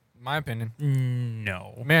 My opinion.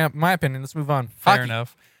 No. Man, my opinion. Let's move on. Fair Hockey.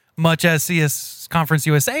 enough. Much as CS Conference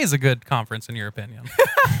USA is a good conference in your opinion.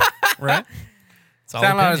 Right? It's all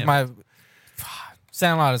Sandlot opinion.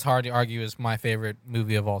 Sandlot is hard to argue is my favorite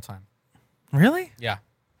movie of all time. Really? Yeah.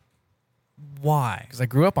 Why? because I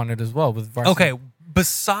grew up on it as well with Varsity. Okay,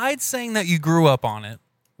 besides saying that you grew up on it,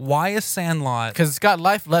 why is Sandlot? Because it's got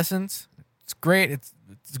life lessons. It's great. It's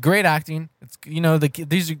great acting. It's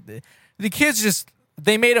the kids just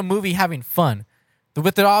they made a movie having fun.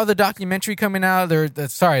 With all the documentary coming out, they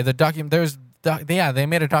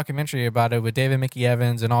made a documentary about it with David Mickey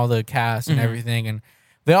Evans and all the cast and everything, and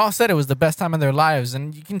they all said it was the best time of their lives,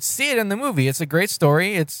 and you can see it in the movie. It's a great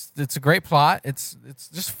story. It's a great plot. It's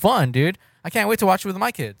just fun, dude. I can't wait to watch it with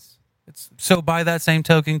my kids. So by that same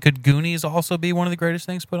token, could Goonies also be one of the greatest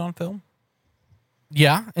things put on film?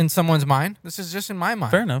 Yeah, in someone's mind. This is just in my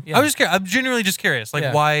mind. Fair enough. Yeah. I was just curious. I'm genuinely just curious, like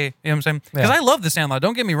Yeah. why? You know what I'm saying? Because Yeah. I love The Sandlot.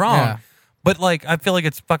 Don't get me wrong, Yeah. but like I feel like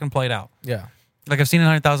it's fucking played out. Yeah, Like I've seen it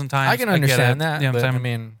 100,000 times. I can get understand it. that. You know what but, I'm I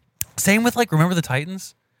saying? mean, Same with like Remember the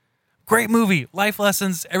Titans. Great movie, life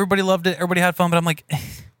lessons. Everybody loved it. Everybody had fun. But I'm like,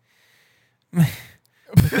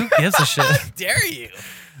 who gives a shit? dare you?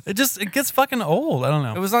 It gets fucking old. I don't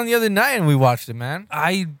It know. was on the other night and we watched it, man.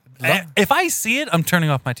 If I see it, I'm turning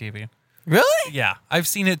off my TV. Really? Yeah, I've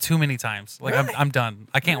seen it too many times. Like Really? I'm done.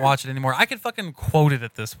 I can't watch it anymore. I could fucking quote it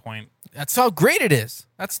at this point. That's how great it is.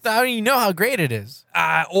 That's how you know how great it is.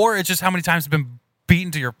 Or it's just how many times it's been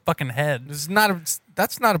beaten to your fucking head. That's not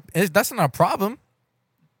a problem.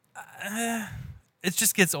 It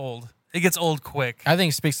just gets old. It gets old quick. I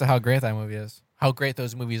think it speaks to how great that movie is. How great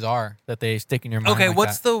those movies are that they stick in your mind. Okay, like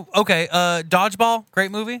what's that. Dodgeball?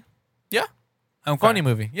 Great movie. Yeah. Okay. Funny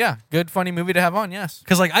movie. Yeah. Good funny movie to have on, yes.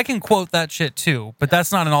 Because like I can quote that shit too, but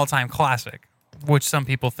that's not an all-time classic, which some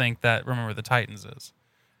people think that Remember the Titans is.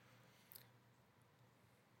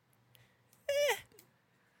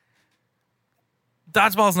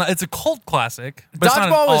 Dodgeball's not. It's a cult classic. But it's not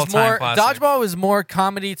an all-time classic. Dodgeball was more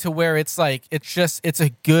comedy to where it's like it's a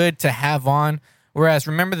good to have on. Whereas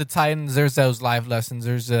Remember the Titans, there's those life lessons.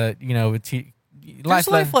 There's There's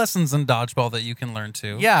life lessons in dodgeball that you can learn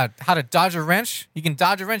too. Yeah, how to dodge a wrench. You can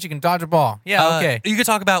dodge a wrench. You can dodge a ball. Yeah, okay. You could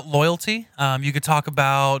talk about loyalty. You could talk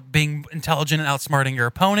about being intelligent and outsmarting your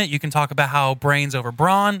opponent. You can talk about how brains over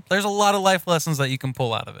brawn. There's a lot of life lessons that you can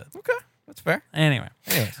pull out of it. Okay, that's fair. Anyway.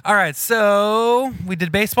 Anyways. All right, so we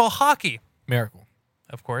did baseball, hockey, Miracle.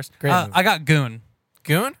 of course. Great movie. I got Goon.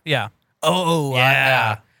 Goon? Yeah. Oh,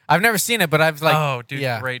 Yeah. I've never seen it, but I've like. oh, dude,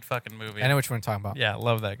 yeah. great fucking movie. I know which one you're talking about. Yeah,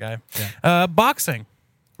 love that guy. Yeah. Boxing,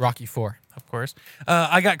 Rocky 4. of course.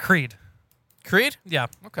 I got Creed. Creed? Yeah,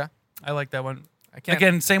 Okay. I like that one. I can't.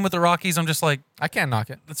 Again, same with the Rockies. I'm just like, I can't knock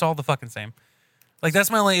it. it's all the fucking same. Like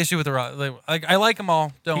that's my only issue with the Rockies. Like, I like them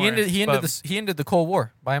all. Don't He worry. ended but he ended the Cold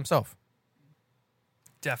War by himself.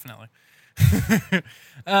 Definitely.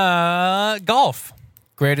 Golf.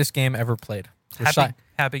 Greatest game ever played. With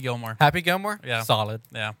Happy Gilmore. Happy Gilmore? Yeah. Solid.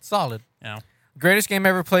 Yeah. Solid. Yeah. Greatest game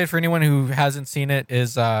ever played for anyone who hasn't seen it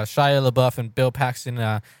is Shia LaBeouf and Bill Paxton.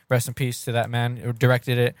 Rest in peace to that man who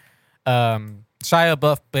directed it. Shia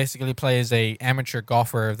LaBeouf basically plays a amateur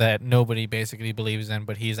golfer that nobody basically believes in,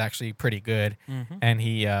 but he's actually pretty good, and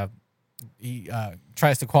he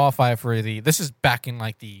tries to qualify for the. This is back in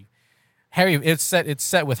like the Harry. It's set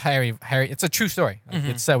with Harry. It's a true story. Like,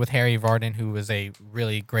 it's set with Harry Vardon, who was a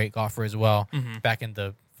really great golfer as well. Back in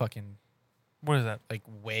the fucking. What is that? Like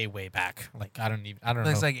way back. Like I don't know.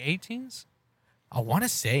 It's like 18s? I want to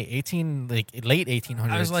say 18, like late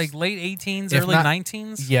 1800s. I was like late 18s, If early not-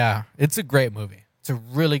 19s. Yeah, it's a great movie. It's a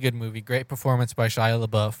really good movie. Great performance by Shia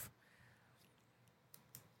LaBeouf.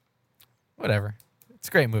 Whatever. It's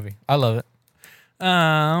a great movie. I love it.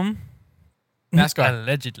 NASCAR.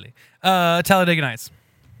 Allegedly. Talladega Nights.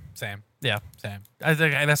 Same. Yeah. Same. I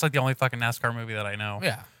think that's like the only fucking NASCAR movie that I know.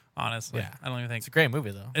 Yeah. Honestly. Yeah. I don't even think It's a great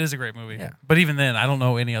movie, though. it is a great movie. Yeah. But even then, I don't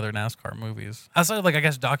know any other NASCAR movies. Outside of like, I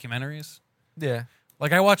guess, documentaries. Yeah.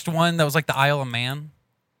 Like I watched one that was like the Isle of Man.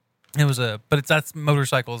 It was that's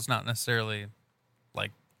motorcycles, not necessarily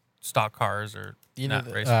like stock cars or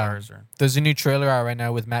race cars or. There's a new trailer out right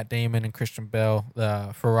now with Matt Damon and Christian Bale,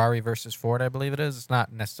 the Ferrari versus Ford, I believe it is. It's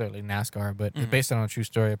not necessarily NASCAR, but it's based on a true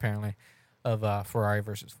story, apparently, of Ferrari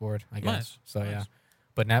versus Ford, I guess. Nice. So, Nice. yeah.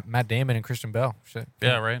 But Matt Damon and Christian Bale. Shit.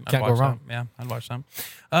 Yeah, right. Can't go wrong. That. Yeah, I'd watch them.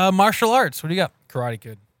 Martial arts. What do you got? Karate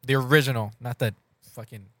Kid. The original, not that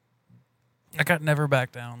fucking I got Never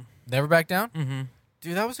Back Down. Never Back Down? Mm-hmm.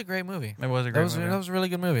 Dude, that was a great movie. It was a great movie. That was a really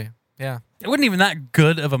good movie. Yeah. It wasn't even that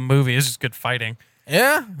good of a movie. It's just good fighting.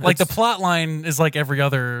 Yeah? Like the plot line is like every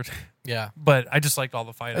other, Yeah. but I just liked all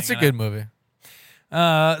the fighting. That's a in good movie.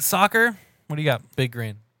 it. Soccer. What do you got? Big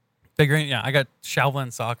Green. Big Green. Yeah, I got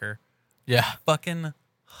Shaolin Soccer. Yeah. Fucking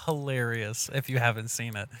hilarious if you haven't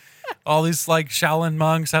seen it. All these like Shaolin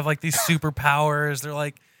monks have like these superpowers. They're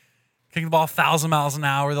like kicking the ball 1,000 miles an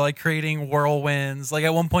hour. They're like creating whirlwinds. Like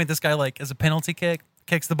at one point, this guy like as a penalty kick,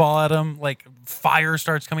 kicks the ball at him. Like fire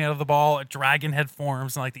starts coming out of the ball. A dragon head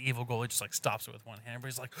forms, and like the evil goalie just like stops it with one hand.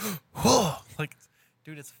 Everybody's like, whoa! Like,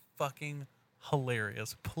 dude, it's fucking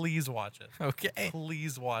hilarious. Please watch it. Okay.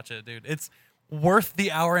 Please watch it, dude. It's worth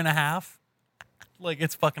the hour and a half. Like,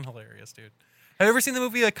 it's fucking hilarious, dude. Have you ever seen the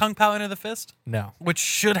movie Kung Pao Enter the Fist? No. Which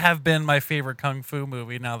should have been my favorite kung fu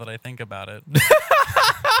movie now that I think about it.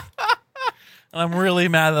 And I'm really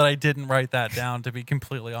mad that I didn't write that down, to be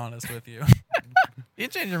completely honest with you. You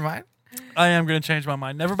change your mind? I am going to change my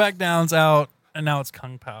mind. Never Back Down's out, and now it's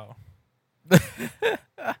Kung Pao.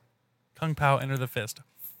 Kung Pao Enter the Fist.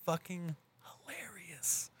 Fucking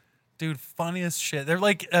hilarious. Dude, funniest shit. They're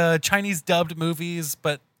like Chinese dubbed movies,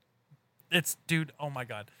 but it's, dude, oh my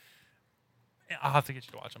God. I'll have to get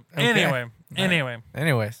you to watch them. Okay. Anyway.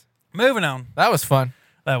 Anyways, Moving on. that was fun.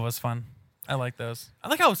 That was fun. I like those. I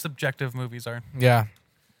like how subjective movies are. Yeah.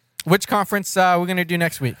 Which conference we're gonna do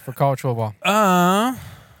next week for college football?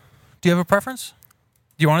 Do you have a preference?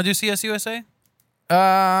 Do you want to do CSUSA?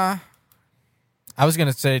 I was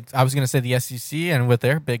gonna say the SEC, and with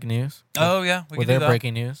their big news. Oh yeah, we with can do their that.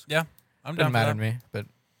 breaking news. Yeah, I'm down Doesn't for matter that. to me, but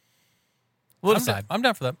we'll I'm decide. I'm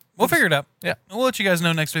down for that. We'll figure it out. Yeah. We'll let you guys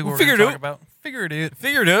know next week what we're figure going it to talk about. Figure it out.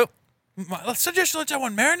 Figure it out. Let's suggest you let that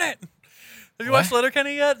one marinate. Have you What? watched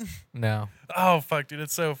Letterkenny yet? No. Oh fuck, dude,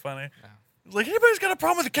 it's so funny. Like, anybody's got a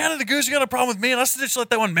problem with the Canada Goose, you got a problem with me, and let's just let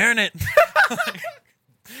that one marinate.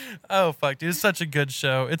 Oh fuck, dude, it's such a good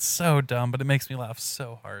show. It's so dumb, but it makes me laugh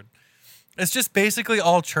so hard. It's just basically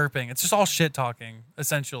all chirping. It's just all shit talking,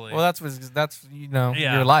 essentially. Well, that's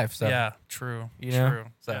Yeah. your life. So Yeah, true. You know? True.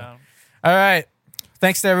 So. Yeah. all right.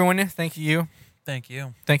 Thanks to everyone. Thank you. Thank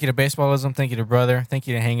you. Thank you to Baseballism. Thank you to Brother. Thank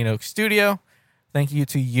you to Hanging Oak Studio. Thank you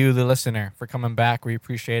to you, the listener, for coming back. We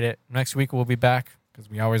appreciate it. Next week we'll be back because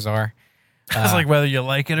we always are. It's like whether you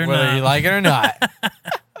like it or Whether not. you like it or not.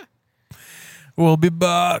 We'll be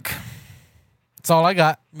back. That's all I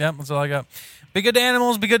got. Yep, that's all I got. Be good to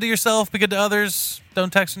animals. Be good to yourself. Be good to others.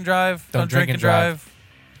 Don't text and drive. Don't drink and drive.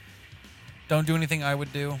 Don't do anything I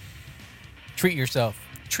would do. Treat yourself.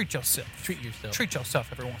 Treat yourself. Treat yourself. Treat yourself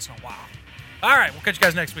every once in a while. All right, we'll catch you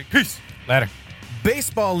guys next week. Peace. Later.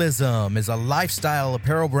 Baseballism is a lifestyle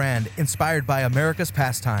apparel brand inspired by America's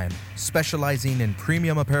pastime, specializing in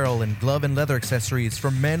premium apparel and glove and leather accessories for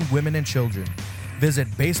men, women, and children. Visit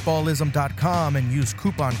baseballism.com and use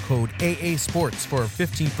coupon code AASports for a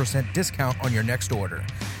 15% discount on your next order.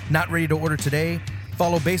 Not ready to order today?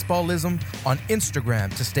 Follow Baseballism on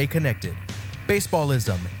Instagram to stay connected.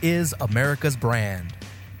 Baseballism is America's brand.